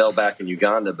kind of fell back in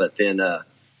Uganda. But then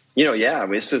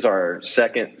this is our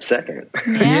second.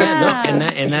 Yeah,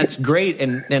 and that's great,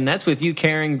 and that's with you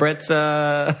carrying Brett's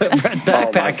backpack.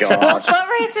 Oh my gosh! Foot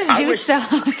races do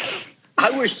suck.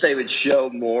 I wish they would show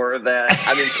more of that.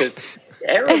 Because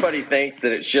everybody thinks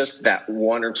that it's just that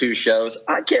one or two shows.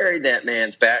 I carried that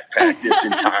man's backpack this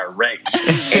entire race,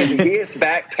 and his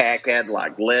backpack had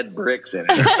like lead bricks in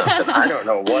it or something. I don't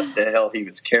know what the hell he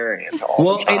was carrying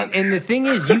all the time. And the thing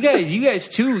is, you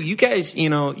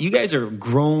guys are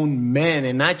grown men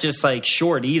and not just like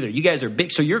short either. You guys are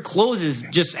big, so your clothes is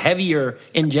just heavier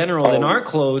in general than our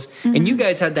clothes. Mm-hmm. And you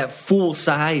guys had that full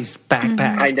size backpack.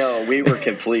 Mm-hmm. I know, we were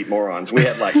complete morons. We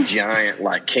had like giant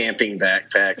like camping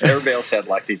backpacks. Everybody else had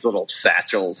like these little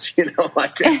satchels, Brett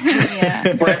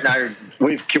and I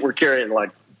we're carrying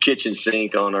like kitchen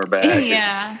sink on our back.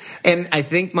 Yeah. And I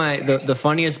think the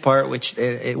funniest part, which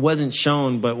it wasn't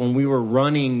shown, but when we were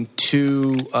running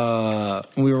in,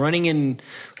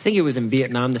 I think it was in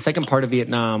Vietnam, the second part of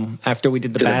Vietnam, after we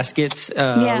did the baskets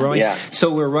rowing. Yeah.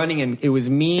 So we're running, and it was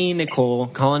me, Nicole,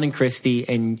 Colin, and Christy,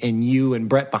 and you and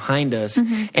Brett behind us.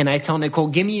 Mm-hmm. And I tell Nicole,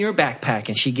 give me your backpack,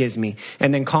 and she gives me.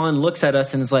 And then Colin looks at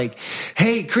us and is like,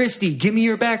 hey, Christy, give me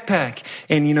your backpack,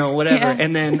 and whatever. Yeah.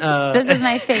 And then this is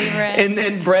my favorite. And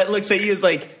then Brett looks at you, is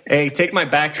like, hey, take my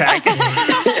backpack.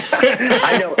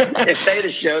 I know. If they'd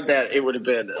have showed that, it would have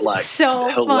been like so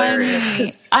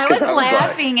hilarious. Funny. I was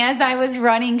laughing as I was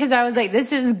running because I was like,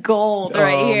 "This is gold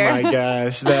right here." Oh my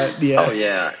gosh! Oh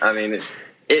yeah.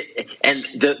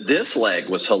 This leg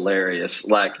was hilarious.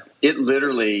 Like it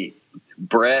literally,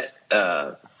 Brett.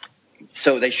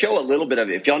 So they show a little bit of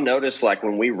it. If y'all notice, like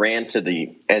when we ran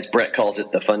to as Brett calls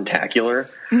it, the funtacular.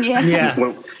 Yeah.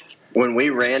 When we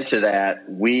ran to that,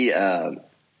 we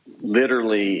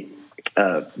literally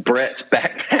Brett's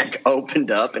backpack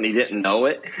opened up and he didn't know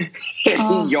it. And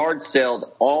he yard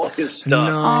sailed all his stuff.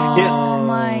 No. Oh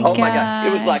my God.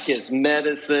 It was like his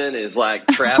medicine, his like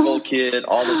travel kit,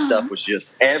 all this stuff was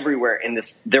just everywhere. And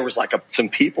there was like some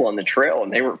people on the trail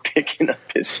and they were picking up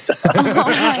his stuff. Oh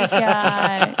my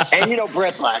gosh. And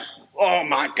Brett's like, oh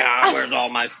my God, where's all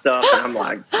my stuff? And I'm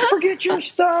like, forget your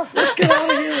stuff. Let's get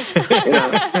out of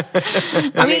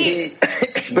here.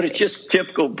 But it's just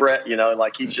typical Brett,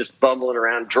 like he's just bumbling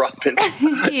around, dropping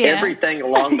everything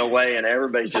along the way, and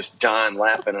everybody's just dying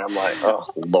laughing. And I'm like, oh,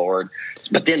 Lord.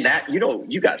 But then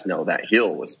you guys know that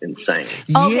hill was insane.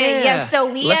 Okay, yeah.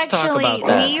 So we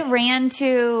we ran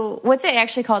to, what's it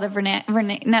actually called?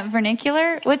 Not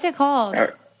vernacular? What's it called?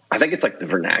 I think it's like the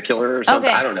vernacular or something.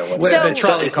 Okay. I don't know what the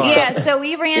trolley car. Yeah, so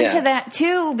we ran Yeah. to that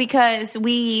too because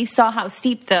we saw how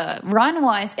steep the run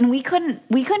was, and we couldn't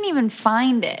even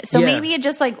find it. So Yeah. maybe it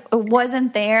just like it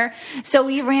wasn't there. So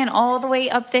we ran all the way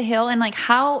up the hill, and like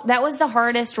that was the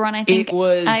hardest run I think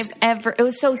I've ever. It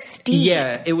was so steep.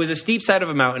 Yeah, it was a steep side of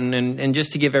a mountain, and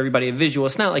just to give everybody a visual,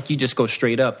 it's not like you just go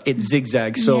straight up. It's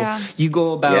zigzag. So you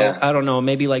go about, I don't know,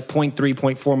 maybe like 0.3,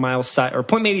 0.4 miles or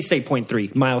maybe say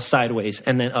 0.3 miles sideways,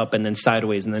 and then up, and then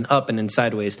sideways, and then up, and then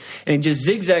sideways, and it just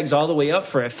zigzags all the way up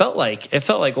for it felt like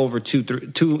over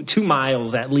 2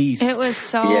 miles at least. It was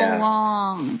so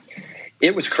long.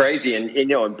 It was crazy.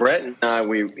 And Brett and I,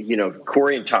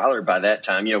 Corey and Tyler by that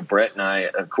time, Brett and I,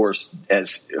 of course,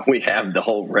 as we have the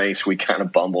whole race, we kind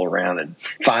of bumble around and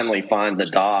finally find the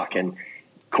dock. And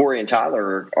Corey and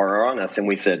Tyler are on us. And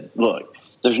we said, look,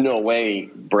 there's no way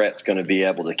Brett's going to be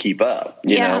able to keep up,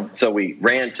 you know? So we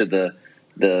ran to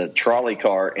the trolley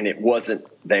car, and it wasn't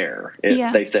there.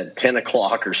 They said 10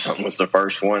 o'clock or something was the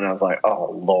first one. I was like,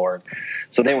 oh, Lord.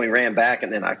 So then we ran back,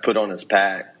 and then I put on his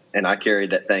pack, and I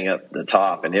carried that thing up the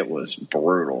top, and it was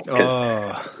brutal.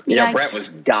 Because, Brett was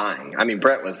dying. I mean,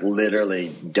 Brett was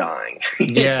literally dying.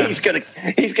 Yeah. he's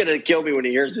gonna kill me when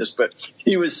he hears this, but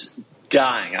he was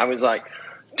dying. I was like,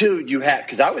 dude,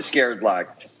 because I was scared, like,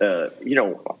 I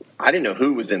didn't know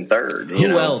who was in third.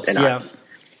 Who else? And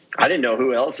I didn't know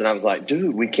who else, and I was like,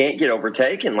 dude, we can't get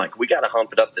overtaken. Like, we got to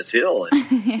hump it up this hill.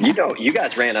 And, you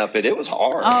guys ran up it. It was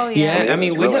hard. Oh, yeah. I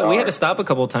mean, we had to stop a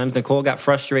couple of times. Nicole got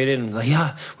frustrated and like,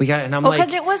 we got it. And I'm like.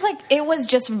 Because it was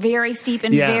just very steep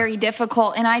and very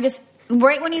difficult. And I just,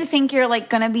 right when you think you're like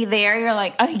going to be there, you're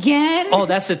like, again? Oh,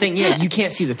 that's the thing. Yeah, you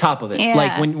can't see the top of it. Yeah.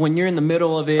 Like when you're in the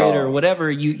middle of it or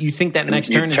whatever, you think that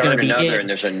next turn is going to be another, it. and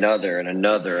there's another and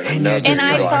another and another. And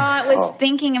I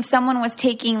thinking if someone was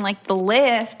taking like the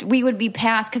lift, we would be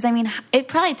past. Because I mean, it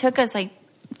probably took us like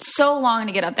so long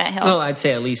to get up that hill. Oh, I'd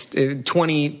say at least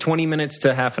 20 minutes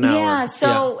to half an hour. Yeah,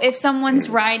 so if someone's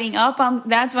riding up,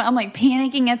 that's why I'm like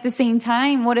panicking at the same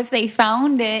time. What if they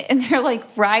found it and they're like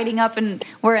riding up and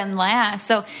we're in last?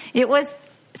 So it was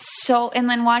so, and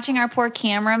then watching our poor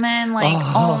cameraman, like,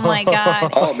 oh my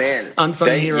God. Oh man. Unsung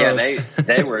heroes. Yeah,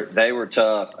 they were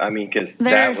tough. I mean, because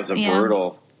that was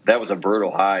a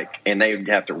brutal hike, and they'd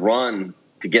have to run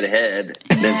to get ahead,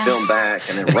 and then film back,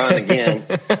 and then run again.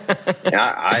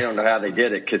 I don't know how they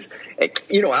did it because,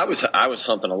 I was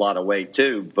humping a lot of weight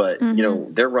too, but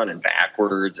they're running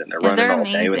backwards and they're running all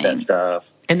day with that stuff.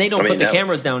 And they don't put the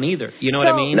cameras down either. You know what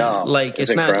I mean? No, like it's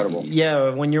incredible. Not.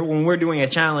 Yeah, when we're doing a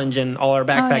challenge and all our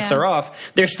backpacks are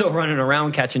off, they're still running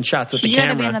around catching shots with the camera. You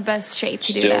got to be in the best shape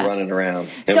to do that. Still running around.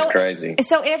 It was crazy.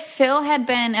 So if Phil had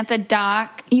been at the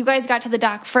dock, you guys got to the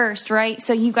dock first, right?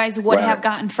 So you guys would have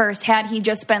gotten first had he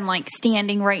just been like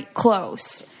standing right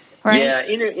close. Right? Yeah,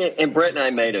 and Brett and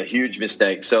I made a huge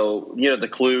mistake. So, the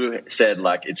clue said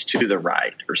like it's to the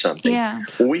right or something. Yeah.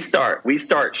 Well, we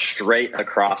start straight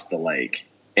across the lake,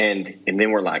 and then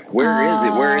we're like, where is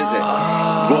it? Where is it?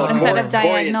 Well, instead of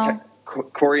diagonal.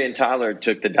 Corey and Tyler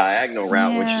took the diagonal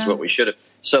route, which is what we should have.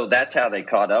 So that's how they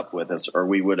caught up with us, or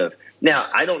we would have. Now,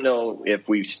 I don't know if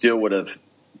we still would have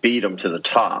beat them to the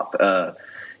top.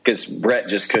 Because Brett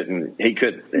just couldn't. He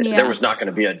could. Yeah. There was not going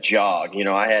to be a jog.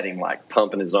 I had him like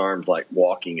pumping his arms, like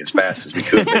walking as fast as he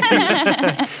could.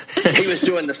 He was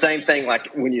doing the same thing,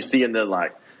 like when you see in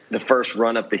the first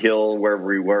run up the hill wherever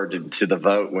we were to the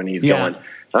vote when he's going.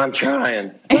 I'm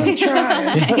trying. And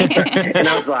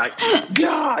I was like,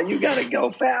 God, you got to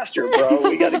go faster, bro.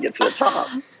 We got to get to the top.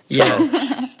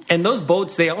 Yeah. And those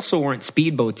boats, they also weren't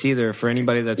speed boats either for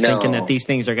anybody that's thinking that these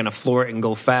things are going to floor it and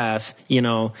go fast.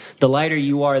 The lighter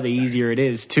you are, the easier it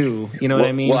is too. You know what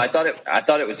I mean? Well, I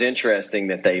thought it was interesting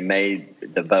that they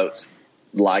made the boats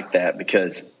like that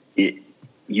because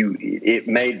it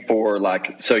made for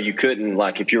so you couldn't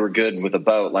if you were good with a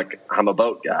boat, like I'm a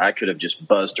boat guy, I could have just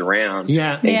buzzed around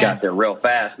and got there real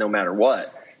fast no matter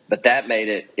what. But that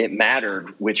made it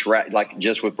mattered which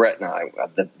just with Brett and I,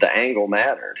 the angle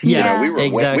mattered. Yeah, we were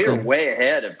exactly. We were way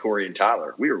ahead of Corey and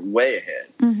Tyler. We were way ahead,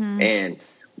 and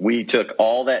we took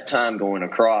all that time going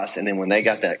across. And then when they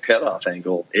got that cutoff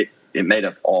angle, it made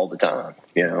up all the time.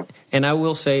 And I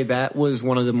will say that was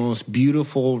one of the most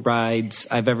beautiful rides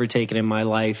I've ever taken in my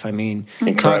life. I mean,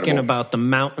 talking about the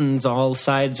mountains, all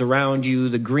sides around you,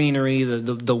 the greenery,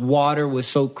 the water was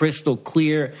so crystal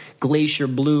clear, glacier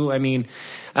blue. I mean,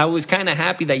 I was kind of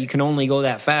happy that you can only go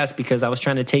that fast because I was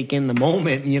trying to take in the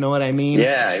moment. You know what I mean?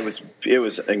 Yeah, it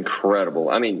was incredible.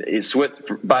 I mean,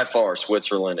 by far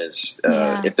Switzerland is.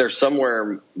 If there's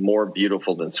somewhere more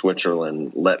beautiful than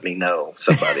Switzerland, let me know,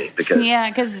 somebody, because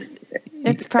because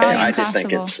it's probably impossible.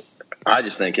 I just think I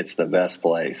just think it's the best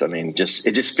place. I mean, it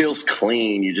just feels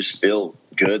clean. You just feel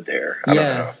good there. I don't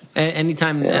know.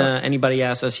 Anytime anybody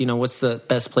asks us, what's the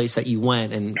best place that you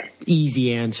went, and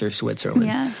easy answer, Switzerland.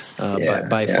 Yes.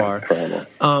 By far.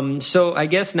 So I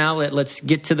guess now let's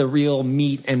get to the real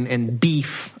meat and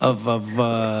beef of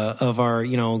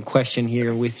our question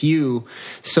here with you.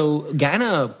 So kind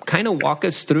of walk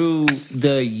us through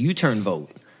the U-turn vote.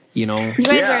 You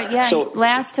guys are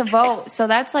last to vote. So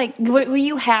that's like, were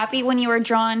you happy when you were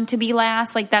drawn to be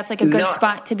last? Like that's like a good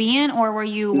spot to be in, or were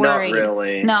you worried? Not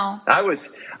really. No,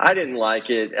 I didn't like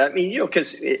it. I mean,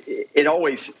 because it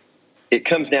always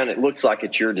comes down. It looks like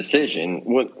it's your decision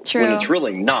when it's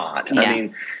really not. Yeah. I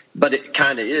mean, but it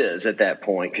kind of is at that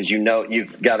point because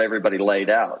you've got everybody laid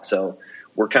out. So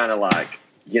we're kind of like,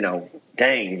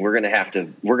 dang, we're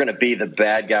gonna be the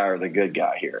bad guy or the good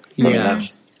guy here. Yeah. I mean,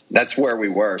 that's where we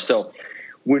were. So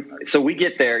we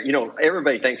get there.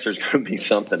 Everybody thinks there's going to be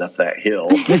something up that hill,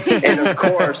 and of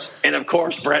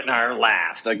course, Brett and I are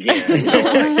last again.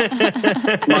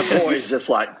 My boy's just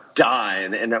like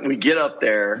dying, and we get up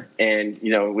there, and we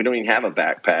don't even have a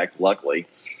backpack. Luckily,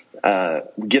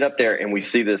 we get up there and we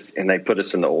see this, and they put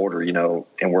us in the order,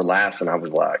 and we're last, and I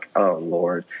was like, oh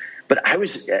Lord. But I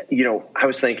was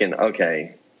thinking,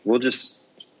 okay, we'll just.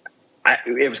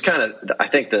 It was kind of, I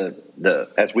think the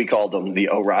as we called them, the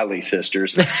O'Reilly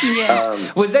sisters.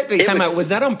 Yeah. Was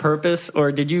that on purpose,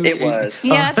 or did you? It was.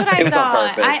 Yeah, that's what I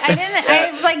thought. I didn't.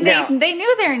 I was like, they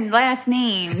knew their last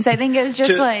names. I think it was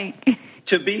just like.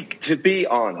 To be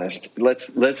honest,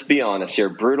 let's be honest here.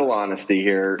 Brutal honesty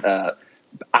here.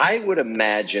 I would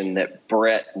imagine that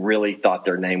Brett really thought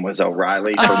their name was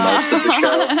O'Reilly for most of the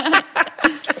show.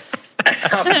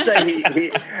 I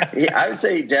would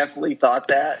say he definitely thought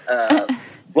that,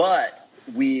 but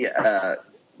we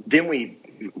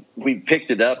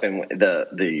picked it up, and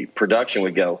the production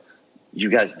would go, "You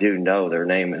guys do know their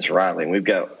name is Riley," and we'd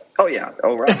go, "Oh yeah,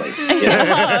 O'Reilly."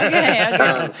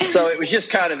 Okay. So it was just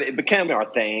it became our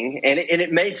thing, and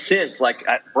it made sense. Like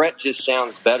Brett just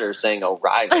sounds better saying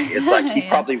O'Reilly. It's like he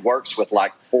probably works with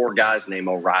like 4 guys named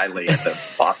O'Reilly at the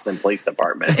Boston Police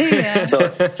Department. Yeah. So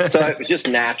it was just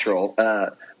natural.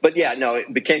 But yeah, no,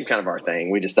 it became kind of our thing.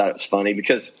 We just thought it was funny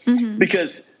because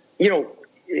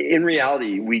in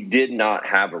reality, we did not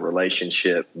have a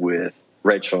relationship with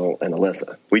Rachel and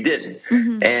Alyssa. We didn't,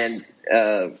 and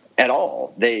at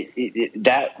all.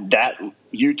 That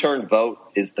U-turn vote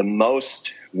is the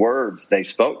most words they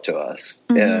spoke to us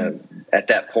at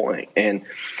that point. And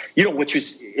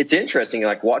it's interesting.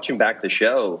 Like watching back the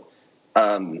show,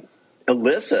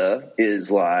 Alyssa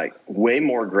is like way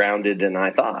more grounded than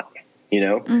I thought.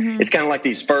 It's kind of like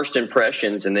these first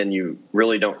impressions, and then you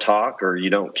really don't talk or you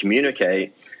don't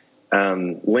communicate.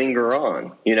 Linger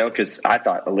on, because I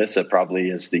thought Alyssa probably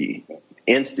is the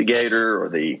instigator or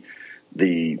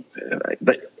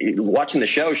but watching the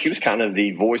show, she was kind of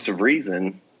the voice of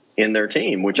reason in their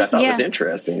team, which I thought was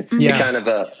interesting. Yeah.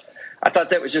 I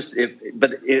thought that was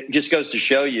but it just goes to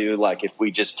show you, like, if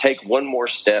we just take one more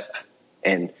step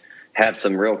and have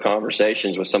some real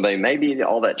conversations with somebody, maybe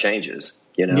all that changes,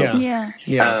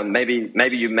 Yeah.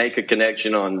 Maybe you make a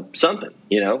connection on something,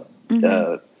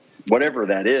 whatever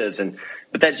that is.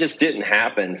 But that just didn't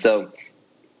happen. So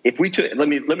if we took, let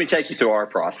me take you through our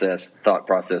thought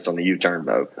process on the U-turn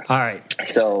vote. All right.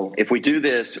 So if we do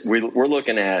this, we're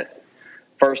looking at,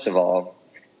 first of all,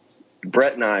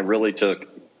 Brett and I really took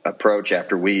approach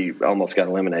after we almost got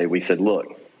eliminated. We said,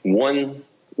 look, one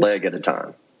leg at a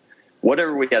time.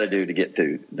 Whatever we got to do to get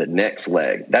through the next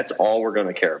leg, that's all we're going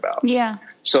to care about. Yeah.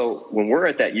 So when we're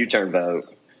at that U-turn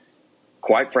vote,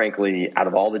 quite frankly, out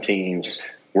of all the teams,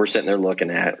 we're sitting there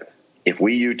looking at, if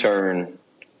we U-turn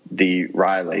the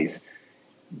Rileys,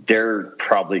 they're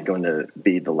probably going to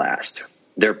be the last.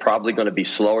 They're probably going to be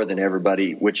slower than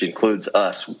everybody, which includes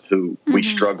us, who we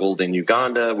struggled in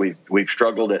Uganda. We've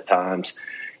struggled at times.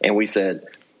 And we said,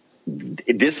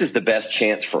 this is the best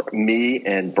chance for me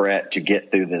and Brett to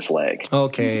get through this leg.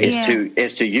 Okay.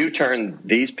 Is to U-turn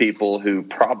these people who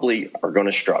probably are going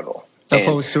to struggle.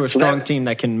 Opposed to a strong team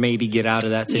that can maybe get out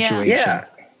of that situation.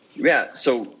 Yeah.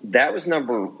 So that was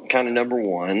number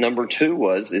one. Number two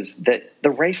is that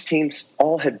the race teams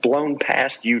all had blown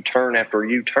past U-turn after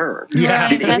U-turn. Yeah.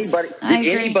 Did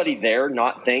anybody there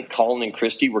not think Colin and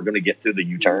Christy were going to get through the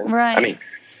U-turn? Right. I mean,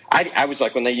 I was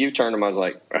like, when they U-turned them, I was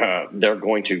like, they're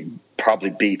going to probably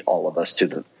beat all of us to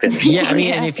the finish line. Yeah, I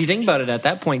mean, and if you think about it, at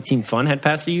that point, Team Fun had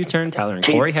passed the U-turn. Tyler and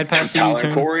Corey had passed the U-turn. Tyler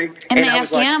and Corey. And the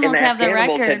Afghanimals have the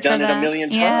record had done for it that. a million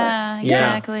times. Yeah,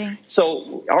 exactly.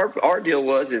 So our deal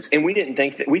was, and we didn't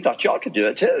think that, we thought y'all could do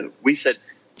it too. We said,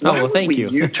 thank you.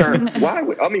 U-turn?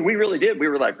 We really did. We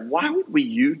were like, why would we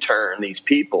U-turn these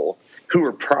people who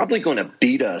are probably going to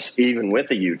beat us even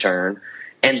with a U-turn.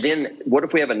 And then what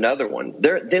if we have another one?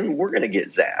 Then we're going to get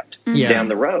zapped down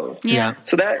the road. Yeah.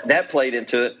 So that played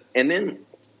into it. And then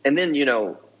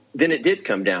then it did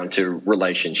come down to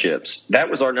relationships. That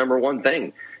was our number one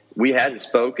thing. We hadn't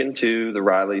spoken to the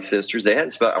Riley sisters. They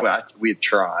hadn't spoken. We had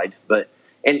tried, but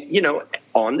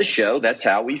on the show, that's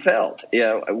how we felt.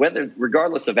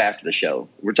 Regardless of after the show,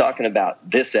 we're talking about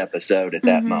this episode at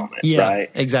that moment, right?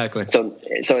 Exactly. So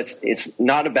it's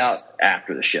not about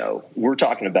after the show. We're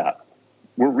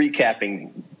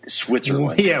recapping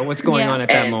Switzerland. Yeah, what's going on at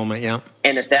that moment, yeah.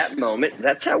 And at that moment,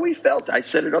 that's how we felt. I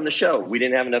said it on the show. We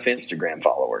didn't have enough Instagram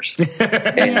followers.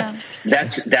 And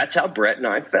that's how Brett and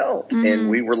I felt. And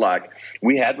we were like,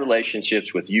 we had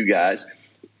relationships with you guys.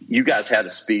 You guys had a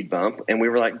speed bump, and we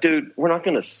were like, dude, we're not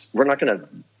gonna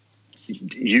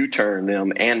U-turn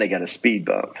them, and they got a speed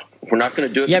bump. We're not going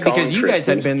to do it. Yeah, because you guys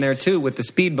had been there too with the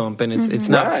speed bump, and it's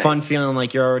not fun feeling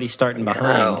like you're already starting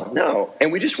behind. No,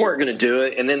 and we just weren't going to do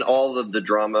it. And then all of the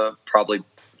drama, probably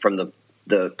from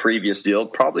the previous deal,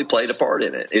 probably played a part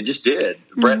in it. It just did.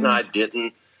 Brett and I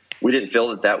didn't. We didn't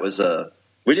feel that was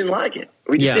we didn't like it.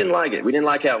 We just didn't like it. We didn't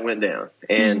like how it went down,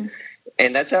 and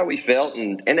that's how we felt.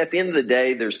 And at the end of the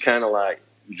day, there's kind of like,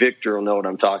 Victor will know what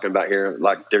I'm talking about here.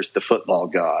 Like, there's the football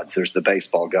gods, there's the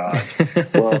baseball gods.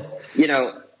 Well,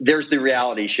 there's the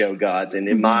reality show gods. And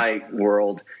in my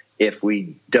world, if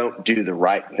we don't do the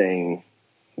right thing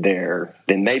there,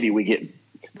 then maybe we get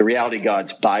the reality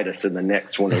gods bite us in the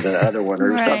next one or the other one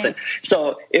or something.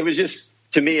 So it was just,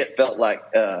 to me, it felt like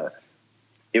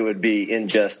it would be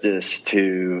injustice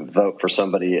to vote for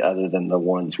somebody other than the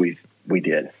ones we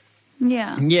did.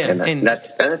 Yeah. And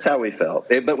that's how we felt.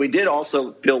 But we did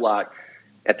also feel like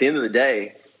at the end of the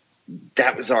day,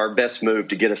 that was our best move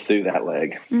to get us through that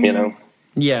leg,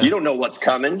 Yeah. You don't know what's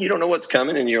coming.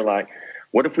 And you're like,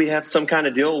 what if we have some kind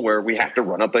of deal where we have to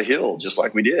run up a hill just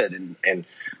like we did and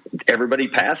everybody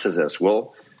passes us?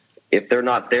 Well, if they're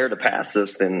not there to pass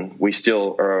us, then we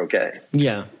still are okay.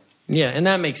 Yeah. Yeah, and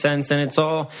that makes sense, and it's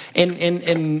all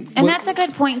and that's a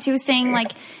good point too, saying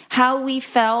like how we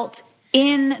felt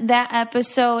in that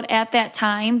episode at that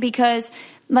time, because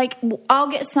like I'll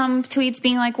get some tweets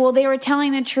being like, well, they were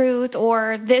telling the truth,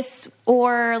 or this,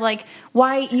 or like,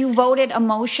 why you voted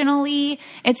emotionally.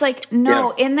 It's like,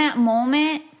 no, in that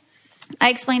moment, I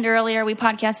explained earlier, we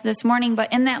podcasted this morning,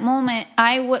 but in that moment,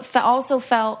 I also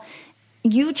felt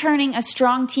you turning a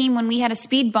strong team when we had a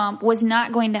speed bump was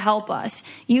not going to help us.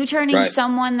 You turning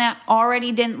someone that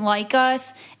already didn't like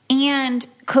us and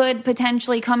could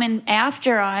potentially come in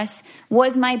after us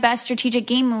was my best strategic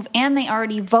game move. And they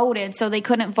already voted, so they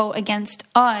couldn't vote against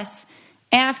us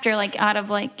after, like, out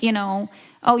of like,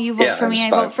 oh, you vote for me,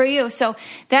 I vote for you. So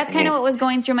that's kind of what was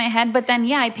going through my head. But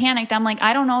then, I panicked. I'm like,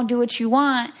 I don't know, do what you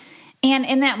want. And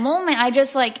in that moment, I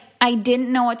just I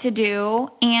didn't know what to do,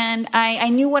 and I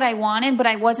knew what I wanted, but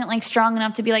I wasn't like strong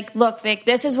enough to be like, look, Vic,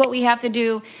 this is what we have to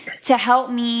do to help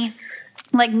me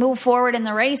like move forward in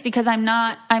the race, because I'm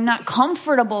not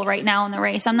comfortable right now in the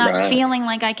race. I'm not feeling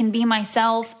like I can be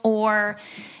myself, or,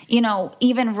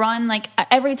 even run. Like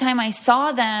every time I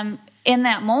saw them in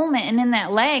that moment and in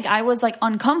that leg, I was like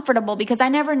uncomfortable because I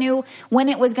never knew when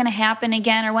it was going to happen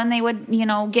again, or when they would,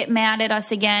 get mad at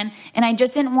us again. And I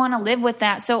just didn't want to live with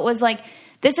that. So it was like,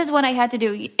 this is what I had to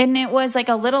do. And it was like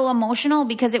a little emotional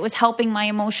because it was helping my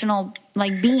emotional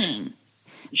like being.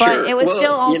 But it was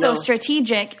still also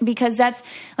strategic, because that's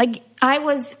like, I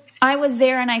was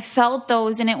there and I felt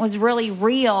those, and it was really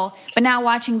real. But now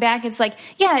watching back, it's like,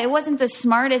 it wasn't the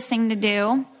smartest thing to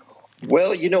do.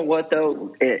 Well, you know what,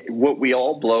 though? What we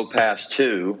all blow past,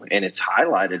 too, and it's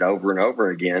highlighted over and over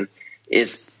again,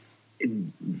 is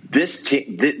this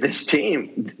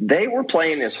team, they were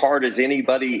playing as hard as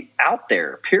anybody out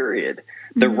there, period.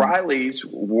 The Rileys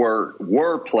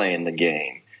were playing the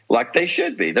game like they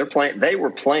should be. They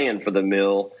were playing for the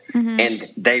mill,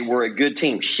 and they were a good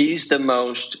team. She was the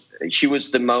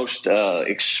most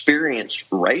experienced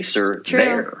racer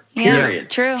there, period.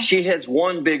 True. She has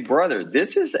one big brother.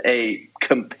 This is a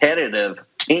competitive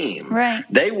team. Right.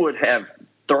 They would have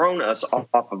thrown us off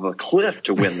of a cliff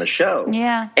to win the show.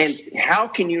 And how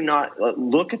can you not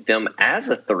look at them as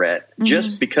a threat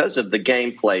just because of the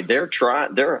gameplay?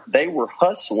 They were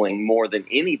hustling more than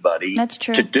anybody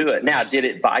to do it. Now, did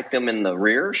it bite them in the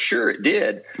rear? Sure, it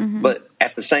did. But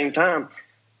at the same time,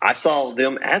 I saw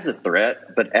them as a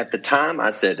threat. But at the time,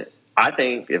 I said, I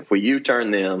think if we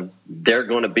U-turn them, they're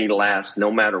going to be last no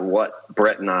matter what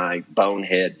Brett and I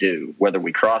bonehead do, whether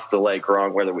we cross the lake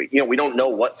wrong, whether we don't know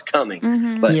what's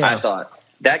coming. But I thought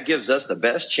that gives us the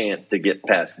best chance to get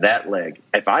past that leg.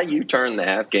 If I U-turn the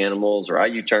Afghanimals, or I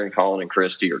U-turn Colin and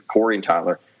Christy, or Corey and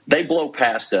Tyler, they blow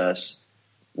past us.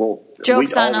 Well,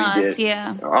 jokes on all we us, did,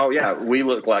 yeah. Oh yeah, we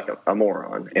look like a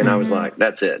moron, and I was like,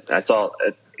 "That's it. That's all."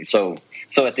 So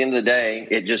at the end of the day,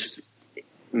 it just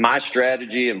my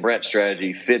strategy and Brett's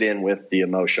strategy fit in with the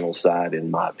emotional side,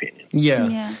 in my opinion.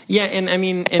 Yeah. And I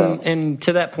mean, and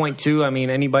to that point too, I mean,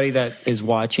 anybody that is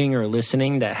watching or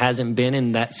listening that hasn't been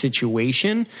in that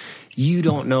situation, you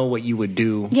don't know what you would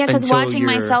do. Yeah, because watching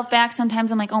myself back,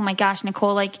 sometimes I'm like, oh my gosh,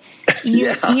 Nicole, like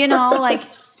you know, like.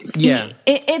 Yeah,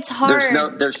 it's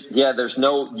hard. There's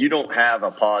no, you don't have a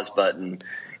pause button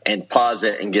and pause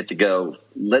it and get to go.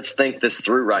 Let's think this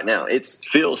through right now. It's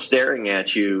Phil staring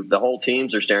at you. The whole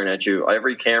teams are staring at you.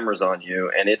 Every camera's on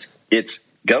you, and it's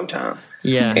go time.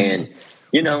 Yeah, and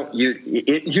and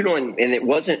it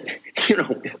wasn't.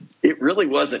 It really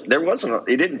wasn't. There wasn't.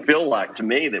 It didn't feel like to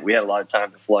me that we had a lot of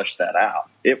time to flush that out.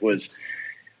 It was.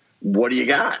 What do you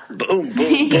got? Boom, boom,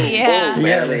 boom, yeah. boom.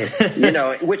 Yeah. I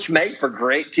mean, which made for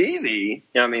great TV.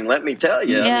 I mean, let me tell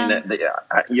you. Yeah.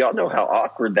 I mean, y'all know how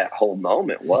awkward that whole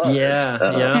moment was.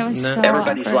 Yeah, It was so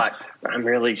everybody's awkward. like, I'm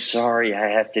really sorry I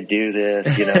have to do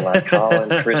this. Like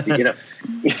Colin, Christy. And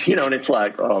it's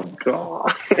like, oh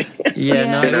god.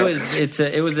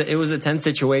 It was a tense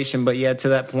situation, but yeah, to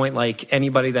that point, like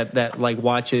anybody that like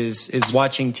is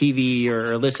watching TV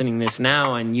or listening to this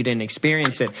now, and you didn't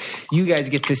experience it, you guys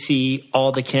get to see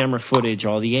all the camera footage,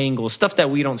 all the angles, stuff that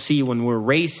we don't see when we're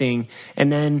racing,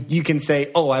 and then you can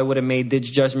say, oh, I would have made this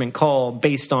judgment call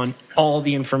based on all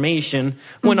the information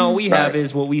when all we have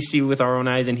is what we see with our own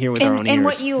eyes and hear with our own ears. And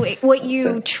what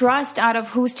you trust out of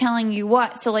who's telling you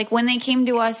what. So like when they came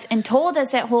to us and told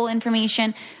us that whole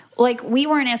information, like we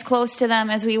weren't as close to them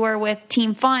as we were with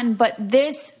Team Fun, but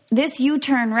this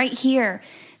U-turn right here,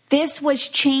 this was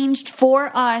changed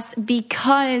for us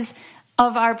because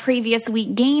of our previous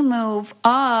week game move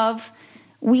of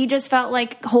we just felt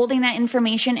like holding that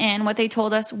information in, what they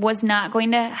told us was not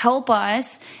going to help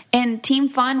us. And Team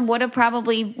Fun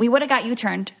we would have got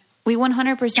U-turned. We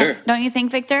 100%. Sure. Don't you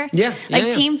think, Victor? Yeah.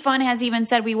 Team Fun has even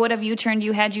said we would have U-turned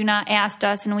you had you not asked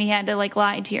us and we had to like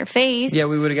lie to your face. Yeah,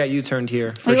 we would have got U-turned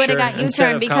here. We would have got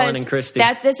U-turned because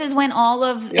this is when all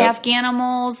of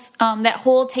Afghanimals, that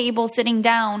whole table sitting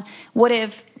down would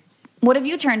have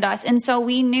U-turned us. And so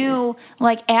we knew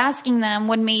like asking them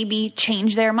would maybe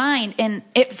change their mind, and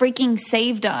it freaking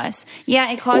saved us.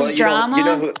 Yeah, it caused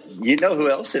drama. You know who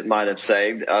else it might have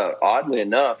saved? Oddly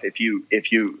enough, if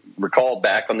you recall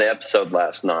back on the episode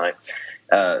last night,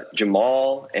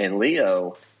 Jamal and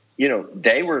Leo,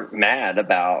 they were mad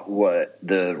about what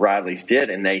the Rileys did,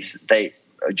 and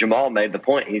Jamal made the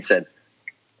point. He said,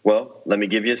 well, let me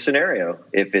give you a scenario.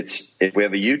 If we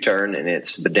have a U-turn and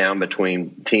it's down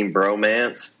between Team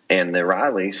Bromance and the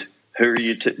Rileys, who are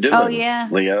you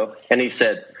doing, Leo? And he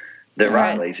said, the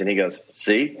Rileys. And he goes,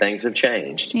 see, things have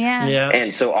changed. Yeah.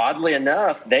 And so oddly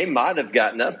enough, they might have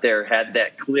gotten up there, had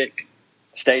that clique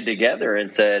stayed together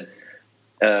and said,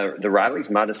 the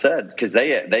Rileys might have said, because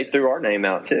they threw our name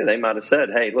out too. They might have said,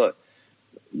 hey, look,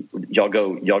 y'all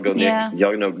go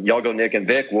Nick and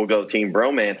Vic, we'll go Team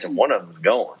Bromance, and one of them's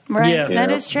going. Right. Yeah. That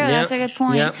is true. That's a good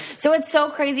point. Yeah. So it's so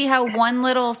crazy how one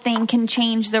little thing can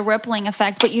change the rippling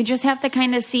effect, but you just have to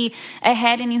kind of see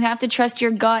ahead, and you have to trust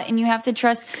your gut, and you have to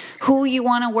trust who you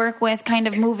want to work with kind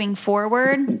of moving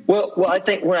forward. Well, I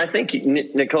think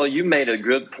Nicole, you made a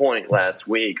good point last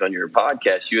week on your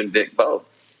podcast, you and Vic both.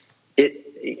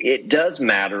 It does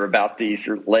matter about these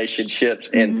relationships,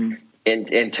 and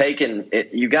taking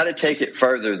it, you got to take it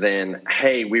further than,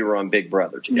 hey, we were on Big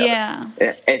Brother together. Yeah.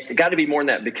 It's got to be more than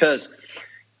that, because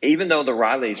even though the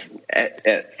Rileys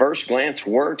at first glance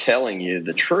were telling you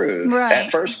the truth,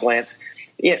 at first glance,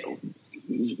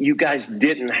 you guys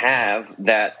didn't have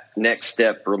that next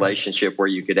step relationship where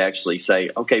you could actually say,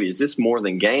 okay, is this more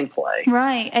than gameplay?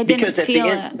 Right. I didn't feel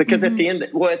it. Because at the end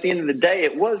of the day,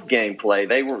 it was gameplay.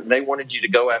 They wanted you to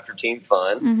go after Team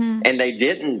Fun, and they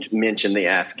didn't mention the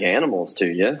Afghanimals to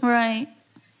you. Right.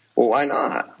 Well, why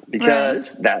not?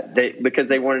 Because because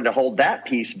they wanted to hold that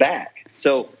piece back.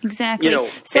 So exactly.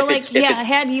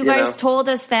 Had you guys told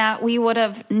us that, we would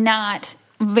have not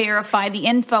verify the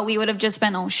info. We would have just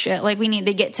been, oh shit, like we need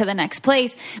to get to the next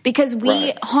place, because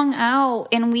we hung out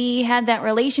and we had that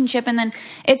relationship. And then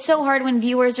it's so hard when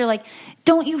viewers are like,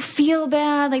 don't you feel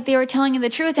bad? Like they were telling you the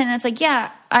truth. And it's like, yeah,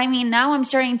 I mean, now I'm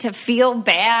starting to feel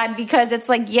bad, because it's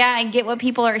like, yeah, I get what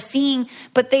people are seeing,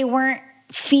 but they weren't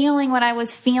feeling what I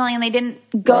was feeling, and they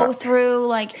didn't go through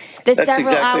like the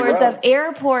several hours of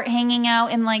airport hanging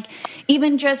out, and like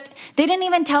even just they didn't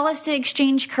even tell us to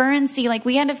exchange currency. Like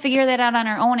we had to figure that out on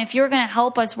our own. If you're going to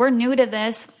help us, we're new to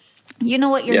this. you know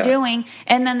what you're doing.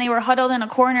 And then they were huddled in a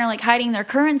corner, like hiding their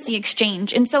currency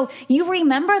exchange. And so you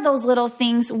remember those little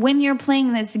things when you're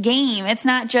playing this game. It's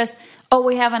not just, oh,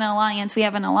 we have an alliance.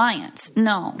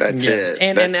 No. That's it.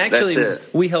 And actually,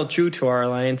 we held true to our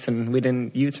alliance, and we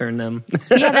didn't U-turn them.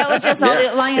 Yeah, that was just all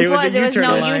the alliance was. It was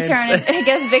no alliance. U-turn. And I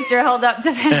guess Victor held up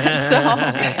to that. So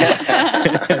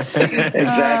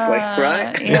exactly,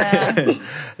 right? Yeah.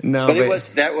 No, but it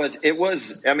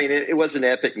was. I mean, it was an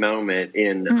epic moment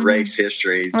in race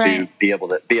history to be able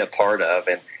to be a part of,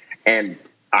 and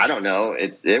I don't know,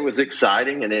 it was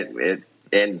exciting,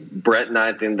 and Brett and I,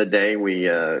 at the end of the day, we,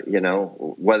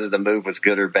 whether the move was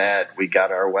good or bad, we got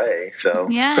our way. So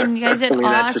yeah, and you guys did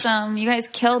awesome. You guys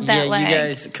killed that leg. You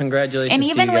guys, congratulations. And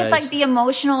even to you with guys. like the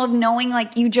emotional of knowing,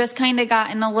 like you just kind of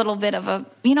got in a little bit of a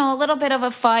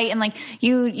fight, and like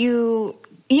you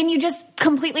just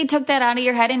completely took that out of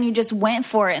your head and you just went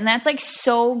for it. And that's like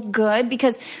so good,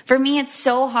 because for me, it's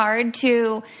so hard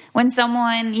to, when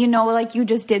someone, like you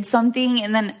just did something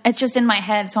and then it's just in my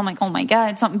head. So I'm like, oh my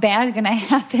God, something bad is going to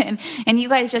happen. And you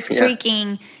guys just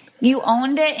freaking, you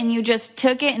owned it and you just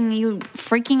took it and you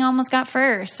freaking almost got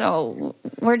first. So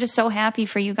we're just so happy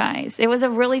for you guys. It was a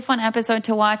really fun episode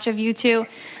to watch of you two,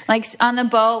 like on the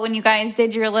boat when you guys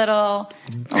did your little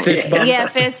fist bump. Yeah,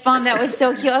 fist bump. That was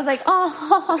so cute. I was like,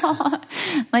 oh,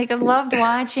 like I loved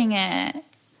watching it.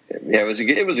 Yeah, it was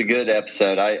a good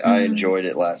episode. I enjoyed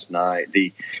it last night.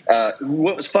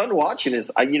 What was fun watching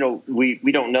is we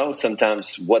don't know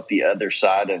sometimes what the other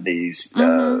side of these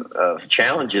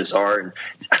challenges are, and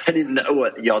I didn't know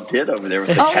what y'all did over there with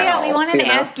the cow. Yeah, we wanted to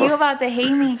ask you about the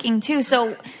haymaking too.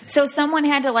 So someone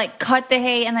had to like cut the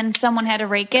hay and then someone had to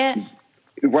rake it.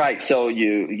 Right. So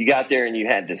you got there and you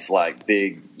had this like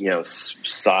big,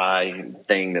 scythe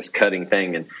thing, this cutting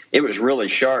thing, and it was really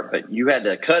sharp, but you had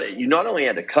to cut it. You not only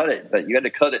had to cut it, but you had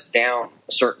to cut it down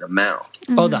a certain amount.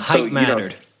 Oh, the height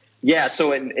mattered. Yeah.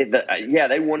 So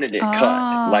they wanted it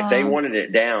cut, like they wanted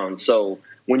it down. So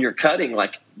when you're cutting,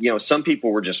 like, some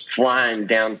people were just flying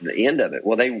down to the end of it.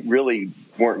 Well, they really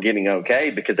weren't getting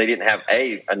okay because they didn't have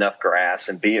enough grass,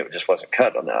 and B, it just wasn't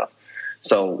cut enough.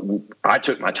 So I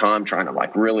took my time trying to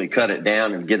like really cut it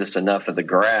down and get us enough of the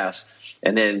grass.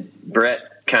 And then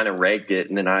Brett kind of raked it,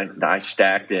 and then I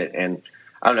stacked it, and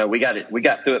I don't know, we got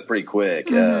through it pretty quick.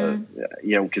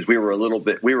 Because we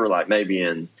were like maybe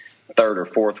in third or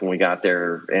fourth when we got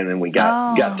there, and then we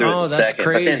got through it in that's second.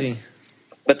 Crazy.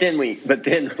 But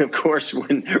then, of course,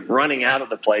 when running out of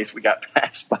the place, we got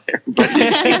passed by everybody.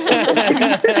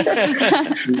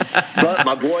 But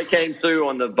my boy came through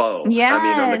on the bow. Yes.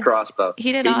 On the crossbow.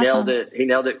 He did awesome. He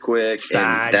nailed it quick.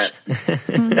 Sarge.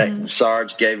 And that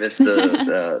Sarge gave us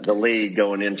the lead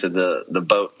going into the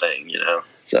boat thing,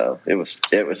 So it was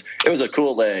a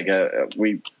cool leg.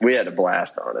 We had a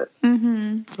blast on it.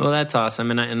 Mm-hmm. Well, that's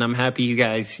awesome, and I'm happy you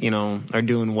guys are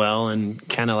doing well and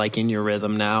kind of like in your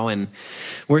rhythm now. And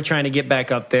we're trying to get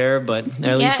back up there, but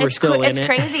at least we're still in it. It's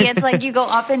crazy. It's like you go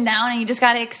up and down, and you just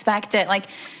got to expect it. Like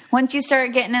once you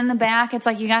start getting in the back, it's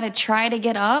like you got to try to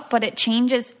get up, but it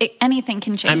changes. Anything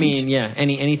can change. I mean, yeah,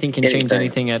 anything can change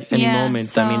anything at any moment.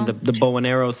 So, I mean, the bow and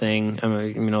arrow thing,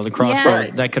 the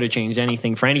crossbow, that could have changed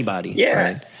anything for anybody. Yeah.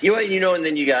 Right? And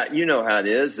then you got, how it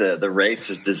is. The race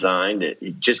is designed.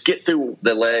 You just get through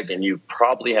the leg, and you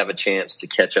probably have a chance to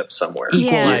catch up somewhere.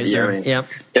 Equalizer. Yep.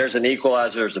 There's an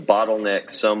equalizer. There's a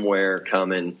bottleneck somewhere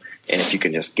coming. And if you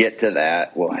can just get to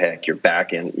that, well, heck, you're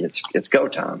back in. It's go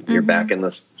time. You're back in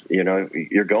this.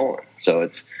 You're going. So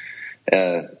it's,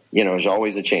 there's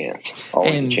always a chance.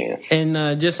 Always a chance.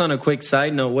 And just on a quick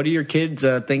side note, what are your kids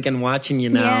thinking watching you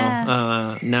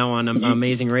now? Now on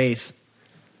Amazing Race.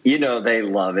 They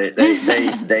love it.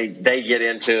 They get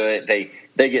into it.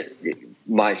 They get.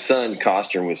 My son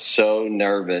Coster was so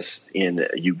nervous in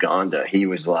Uganda. He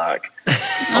was like,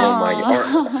 "Oh my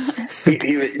god!"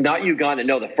 He was not Uganda.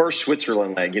 No, the first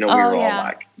Switzerland leg. We were all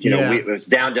like, it was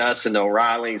down to us and the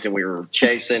O'Reillys, and we were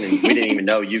chasing, and we didn't even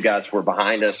know you guys were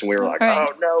behind us, and we were like, "Oh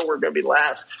no, we're going to be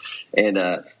last." And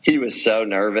he was so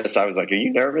nervous. I was like, "Are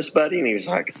you nervous, buddy?" And he was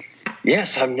like,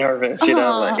 "Yes, I'm nervous." It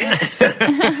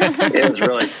was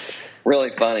really, really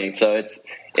funny. So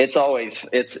it's always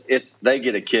they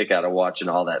get a kick out of watching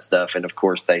all that stuff, and of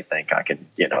course they think I can,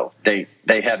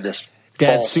 they have this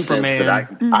Dad's Superman.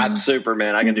 Sense that I'm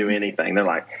Superman. I can do anything. They're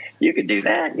like, you can do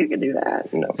that. You can do that.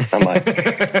 I'm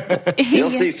like,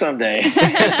 you'll see someday.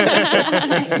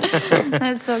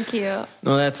 That's so cute.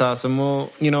 Well, that's awesome.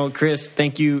 Well, Chris,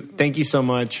 thank you so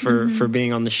much for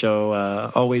being on the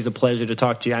show. Always a pleasure to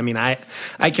talk to you. I mean, I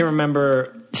can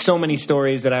remember so many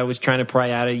stories that I was trying to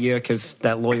pry out of you because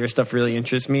that lawyer stuff really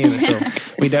interests me. And so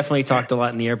we definitely talked a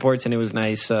lot in the airports, and it was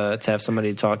nice to have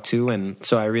somebody to talk to. And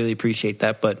so I really appreciate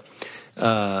that. But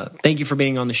thank you for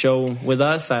being on the show with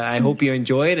us. I hope you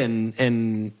enjoyed,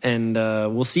 and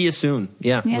we'll see you soon.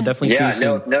 Yeah. We'll definitely see you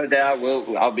soon. No doubt.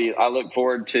 I look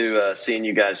forward to seeing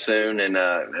you guys soon, and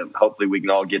hopefully we can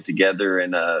all get together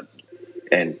and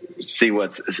see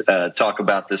talk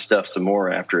about this stuff some more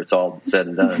after it's all said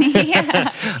and done.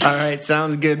 All right,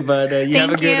 sounds good, bud. You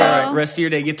have a good rest of your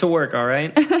day. Get to work. All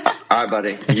right. All right,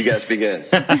 buddy. You guys be good.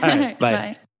 All right,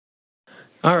 bye.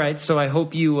 All right, so I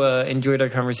hope you enjoyed our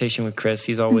conversation with Chris.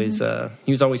 He's always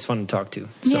he was always fun to talk to.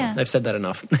 So I've said that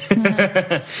enough.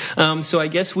 So I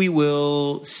guess we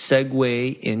will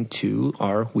segue into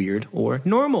our weird or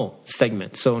normal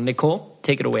segment. So Nicole,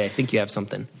 take it away. I think you have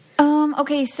something.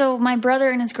 Okay, so my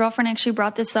brother and his girlfriend actually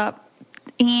brought this up,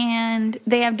 and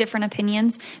they have different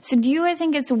opinions. So do you guys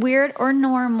think it's weird or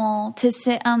normal to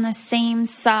sit on the same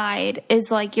side as,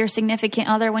 like, your significant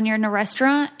other when you're in a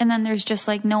restaurant, and then there's just,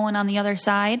 like, no one on the other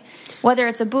side, whether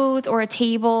it's a booth or a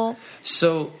table?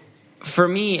 So for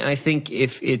me, I think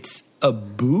if it's a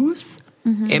booth,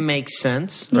 it makes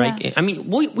sense, right? Yeah. I mean,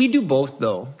 we do both,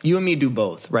 though. You and me do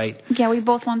both, right? Yeah, we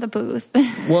both want the booth.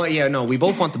 Well, yeah, no, we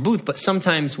both want the booth, but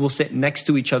sometimes we'll sit next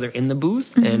to each other in the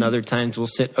booth, and other times we'll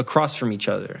sit across from each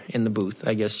other in the booth,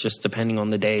 I guess, just depending on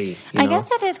the day. I guess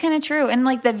that is kind of true. And,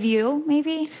 like, the view,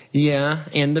 maybe? Yeah,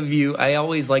 and the view. I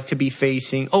always like to be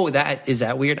facing... Oh, is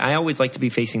that weird? I always like to be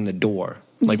facing the door.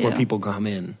 Like where people come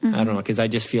in. I don't know, because I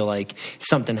just feel like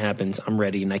something happens, I'm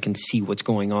ready, and I can see what's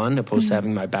going on, opposed to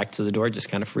having my back to the door. It just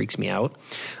kind of freaks me out.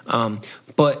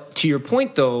 But to your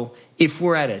point, though, if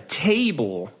we're at a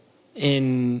table,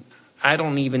 and I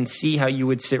don't even see how you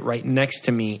would sit right next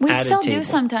to me at a table. We still do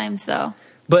sometimes, though.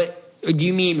 But do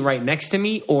you mean right next to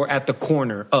me or at the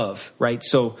corner of, right?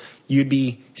 So you'd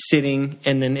be sitting,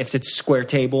 and then if it's a square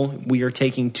table, we are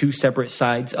taking two separate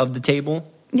sides of the table?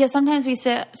 Yeah, sometimes we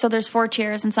sit, so there's 4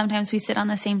 chairs, and sometimes we sit on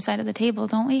the same side of the table,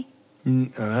 don't we?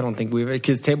 I don't think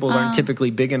because tables aren't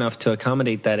typically big enough to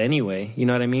accommodate that anyway. You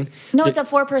know what I mean? No, it's a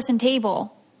 4-person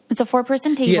table. It's a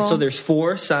 4-person table. Yeah, so there's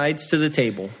 4 sides to the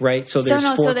table, right? So there's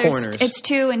 4 corners. It's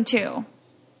 2 and 2.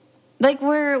 Like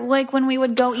when we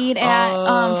would go eat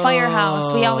at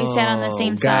Firehouse, we always sat on the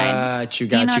same side. Got you.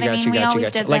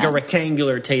 Like a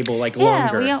rectangular table, like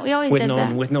longer. Yeah, we always did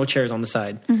that. With no chairs on the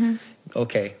side. Mm-hmm.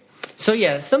 Okay. So,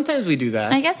 yeah, sometimes we do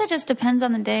that. I guess it just depends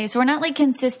on the day. So we're not, like,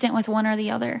 consistent with one or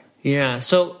the other. Yeah,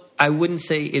 so I wouldn't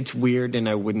say it's weird and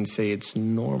I wouldn't say it's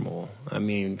normal. I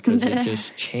mean, because it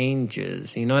just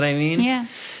changes. You know what I mean? Yeah.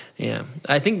 Yeah.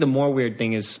 I think the more weird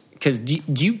thing is, because do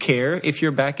you care if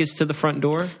your back is to the front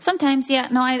door? Sometimes, yeah.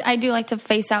 No, I do like to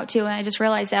face out, too, and I just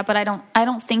realized that. But I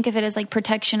don't think of it as, like,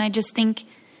 protection. I just think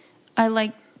I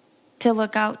like to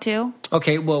look out too.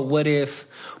 Okay, well, what if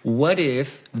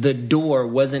the door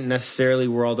wasn't necessarily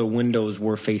where all the windows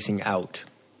were facing out?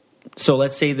 So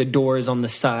let's say the door is on the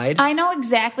side. I know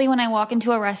exactly when I walk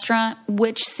into a restaurant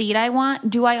which seat I want.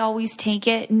 Do I always take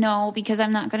it? No, because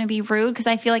I'm not going to be rude, because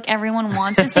I feel like everyone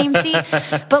wants the same seat.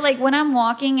 But like when I'm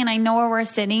walking and I know where we're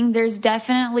sitting, there's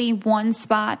definitely one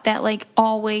spot that like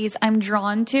always I'm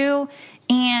drawn to,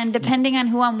 and depending on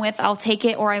who I'm with, I'll take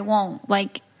it or I won't.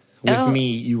 Like with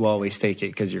me, you always take it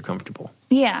because you're comfortable.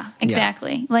 Yeah,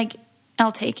 exactly. Yeah. Like,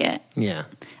 I'll take it. Yeah.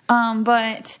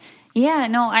 But, yeah,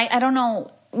 no, I don't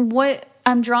know what...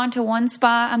 I'm drawn to one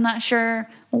spot. I'm not sure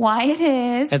why it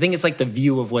is. I think it's like the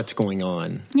view of what's going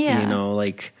on. Yeah. You know,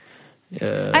 like... I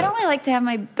don't really like to have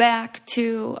my back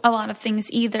to a lot of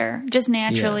things either. Just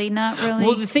naturally, not really.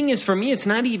 Well, the thing is, for me, it's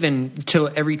not even to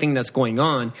everything that's going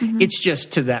on. Mm-hmm. It's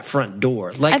just to that front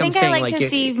door. Like I like to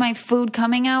see my food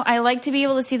coming out. I like to be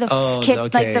able to see the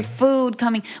like the food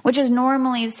coming, which is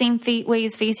normally the same way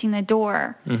as facing the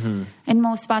door. Mm-hmm. In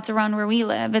most spots around where we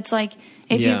live, it's like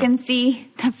if you can see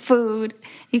the food,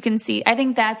 you can see. I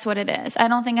think that's what it is. I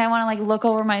don't think I want to like look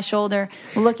over my shoulder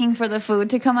looking for the food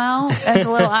to come out. That's a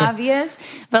little obvious.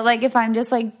 But like if I'm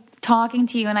just like talking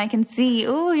to you and I can see,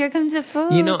 ooh, here comes the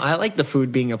food. You know, I like the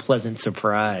food being a pleasant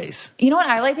surprise. You know what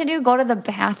I like to do? Go to the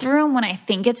bathroom when I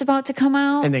think it's about to come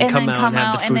out. And then come out and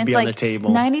have the food be on the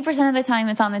table. 90% of the time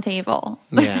it's on the table.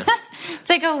 Yeah. It's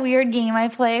like a weird game I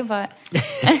play, but...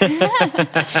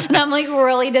 and I'm like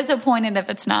really disappointed if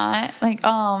it's not. Like,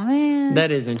 oh, man.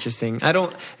 That is interesting. I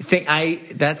don't think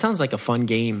that sounds like a fun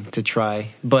game to try,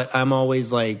 but I'm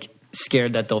always like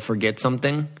scared that they'll forget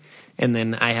something. And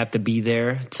then I have to be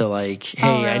there to like, hey,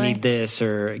 really? I need this,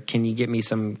 or can you get me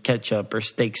some ketchup or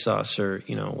steak sauce or,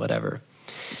 you know, whatever.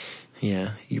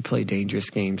 Yeah, you play dangerous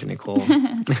games, Nicole.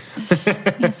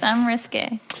 Yes, I'm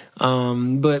risque.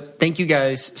 But thank you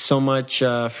guys so much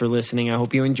for listening. I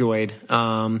hope you enjoyed.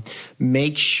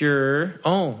 Make sure.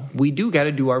 Oh, we do got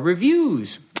to do our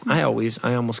reviews. I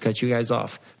almost cut you guys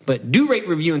off. But do rate,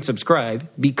 review, and subscribe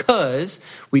because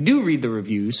we do read the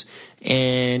reviews.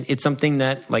 And it's something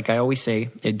that, like I always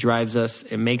say, it drives us.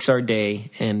 It makes our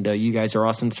day. And you guys are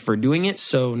awesome for doing it.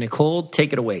 So, Nicole,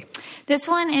 take it away. This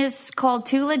one is called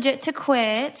Too Legit to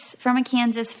Quit from a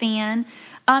Kansas fan.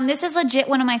 This is legit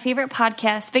one of my favorite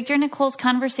podcasts. Victor and Nicole's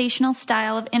conversational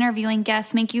style of interviewing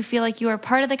guests make you feel like you are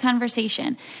part of the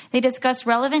conversation. They discuss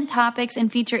relevant topics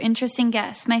and feature interesting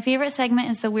guests. My favorite segment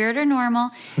is the Weird or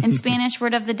Normal and Spanish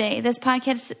word of the day. This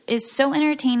podcast is so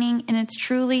entertaining, and it's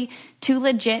truly too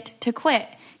legit to quit.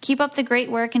 Keep up the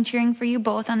great work and cheering for you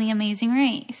both on the amazing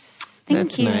race.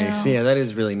 Thank you. That's nice. Yeah, that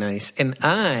is really nice. And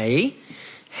I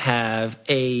have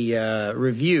a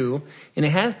review, and it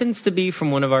happens to be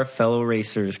from one of our fellow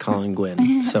racers, Colin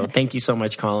Gwynn. So thank you so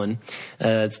much, Colin.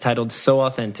 It's titled So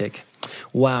Authentic.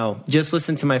 Wow, just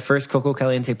listened to my first Coco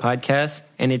Caliente podcast,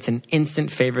 and it's an instant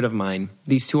favorite of mine.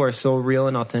 These two are so real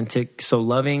and authentic, so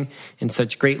loving, and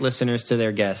such great listeners to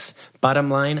their guests. Bottom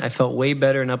line, I felt way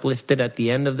better and uplifted at the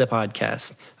end of the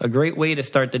podcast. A great way to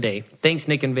start the day. Thanks,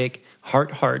 Nick and Vic.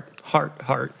 Heart, heart, heart,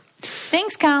 heart.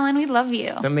 Thanks, Colin. We love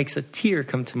you. That makes a tear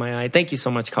come to my eye. Thank you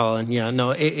so much, Colin. Yeah, no,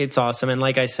 it's awesome. And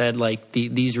like I said, like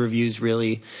these reviews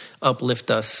really uplift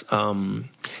us.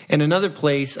 And another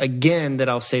place, again, that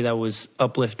I'll say that was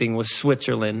uplifting was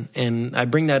Switzerland. And I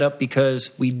bring that up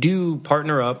because we are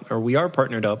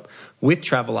partnered up with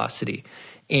Travelocity.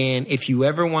 And if you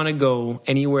ever want to go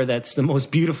anywhere that's the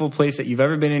most beautiful place that you've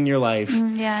ever been in your life.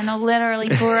 Yeah, no, literally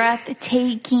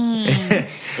breathtaking.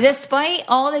 Despite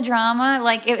all the drama,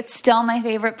 like it's still my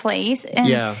favorite place.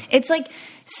 And it's like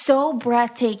so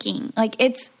breathtaking. Like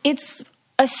it's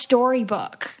a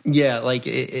storybook. Yeah, like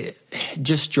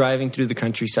just driving through the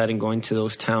countryside and going to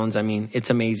those towns, I mean, it's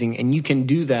amazing. And you can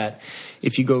do that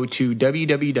if you go to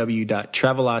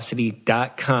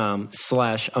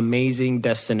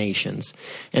www.travelocity.com/amazing-destinations.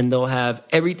 And they'll have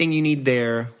everything you need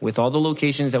there with all the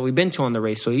locations that we've been to on the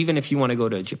race. So even if you want to go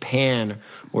to Japan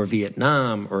or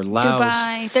Vietnam or Laos.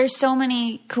 Dubai. There's so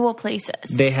many cool places.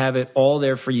 They have it all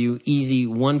there for you. Easy,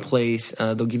 one place.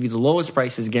 They'll give you the lowest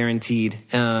prices guaranteed,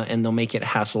 and they'll make it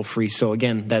hassle-free. So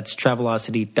again, that's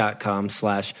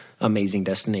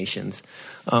travelocity.com/amazing-destinations.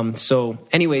 So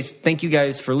anyways, thank you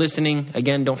guys for listening.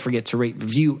 Again, don't forget to rate,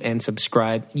 review, and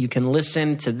subscribe. You can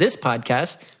listen to this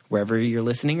podcast wherever you're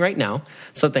listening right now.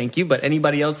 So thank you. But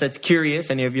anybody else that's curious,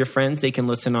 any of your friends, they can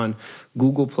listen on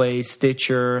Google Play,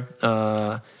 Stitcher,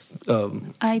 iTunes,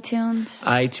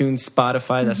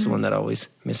 Spotify. That's the one that always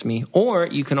miss me. Or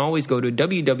you can always go to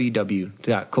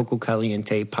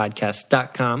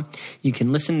www.cococalientepodcast.com. You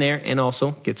can listen there and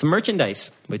also get some merchandise,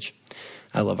 which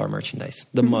I love our merchandise.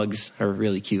 The mugs are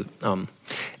really cute.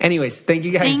 Anyways, thank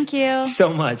you guys Thank you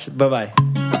so much. Bye-bye.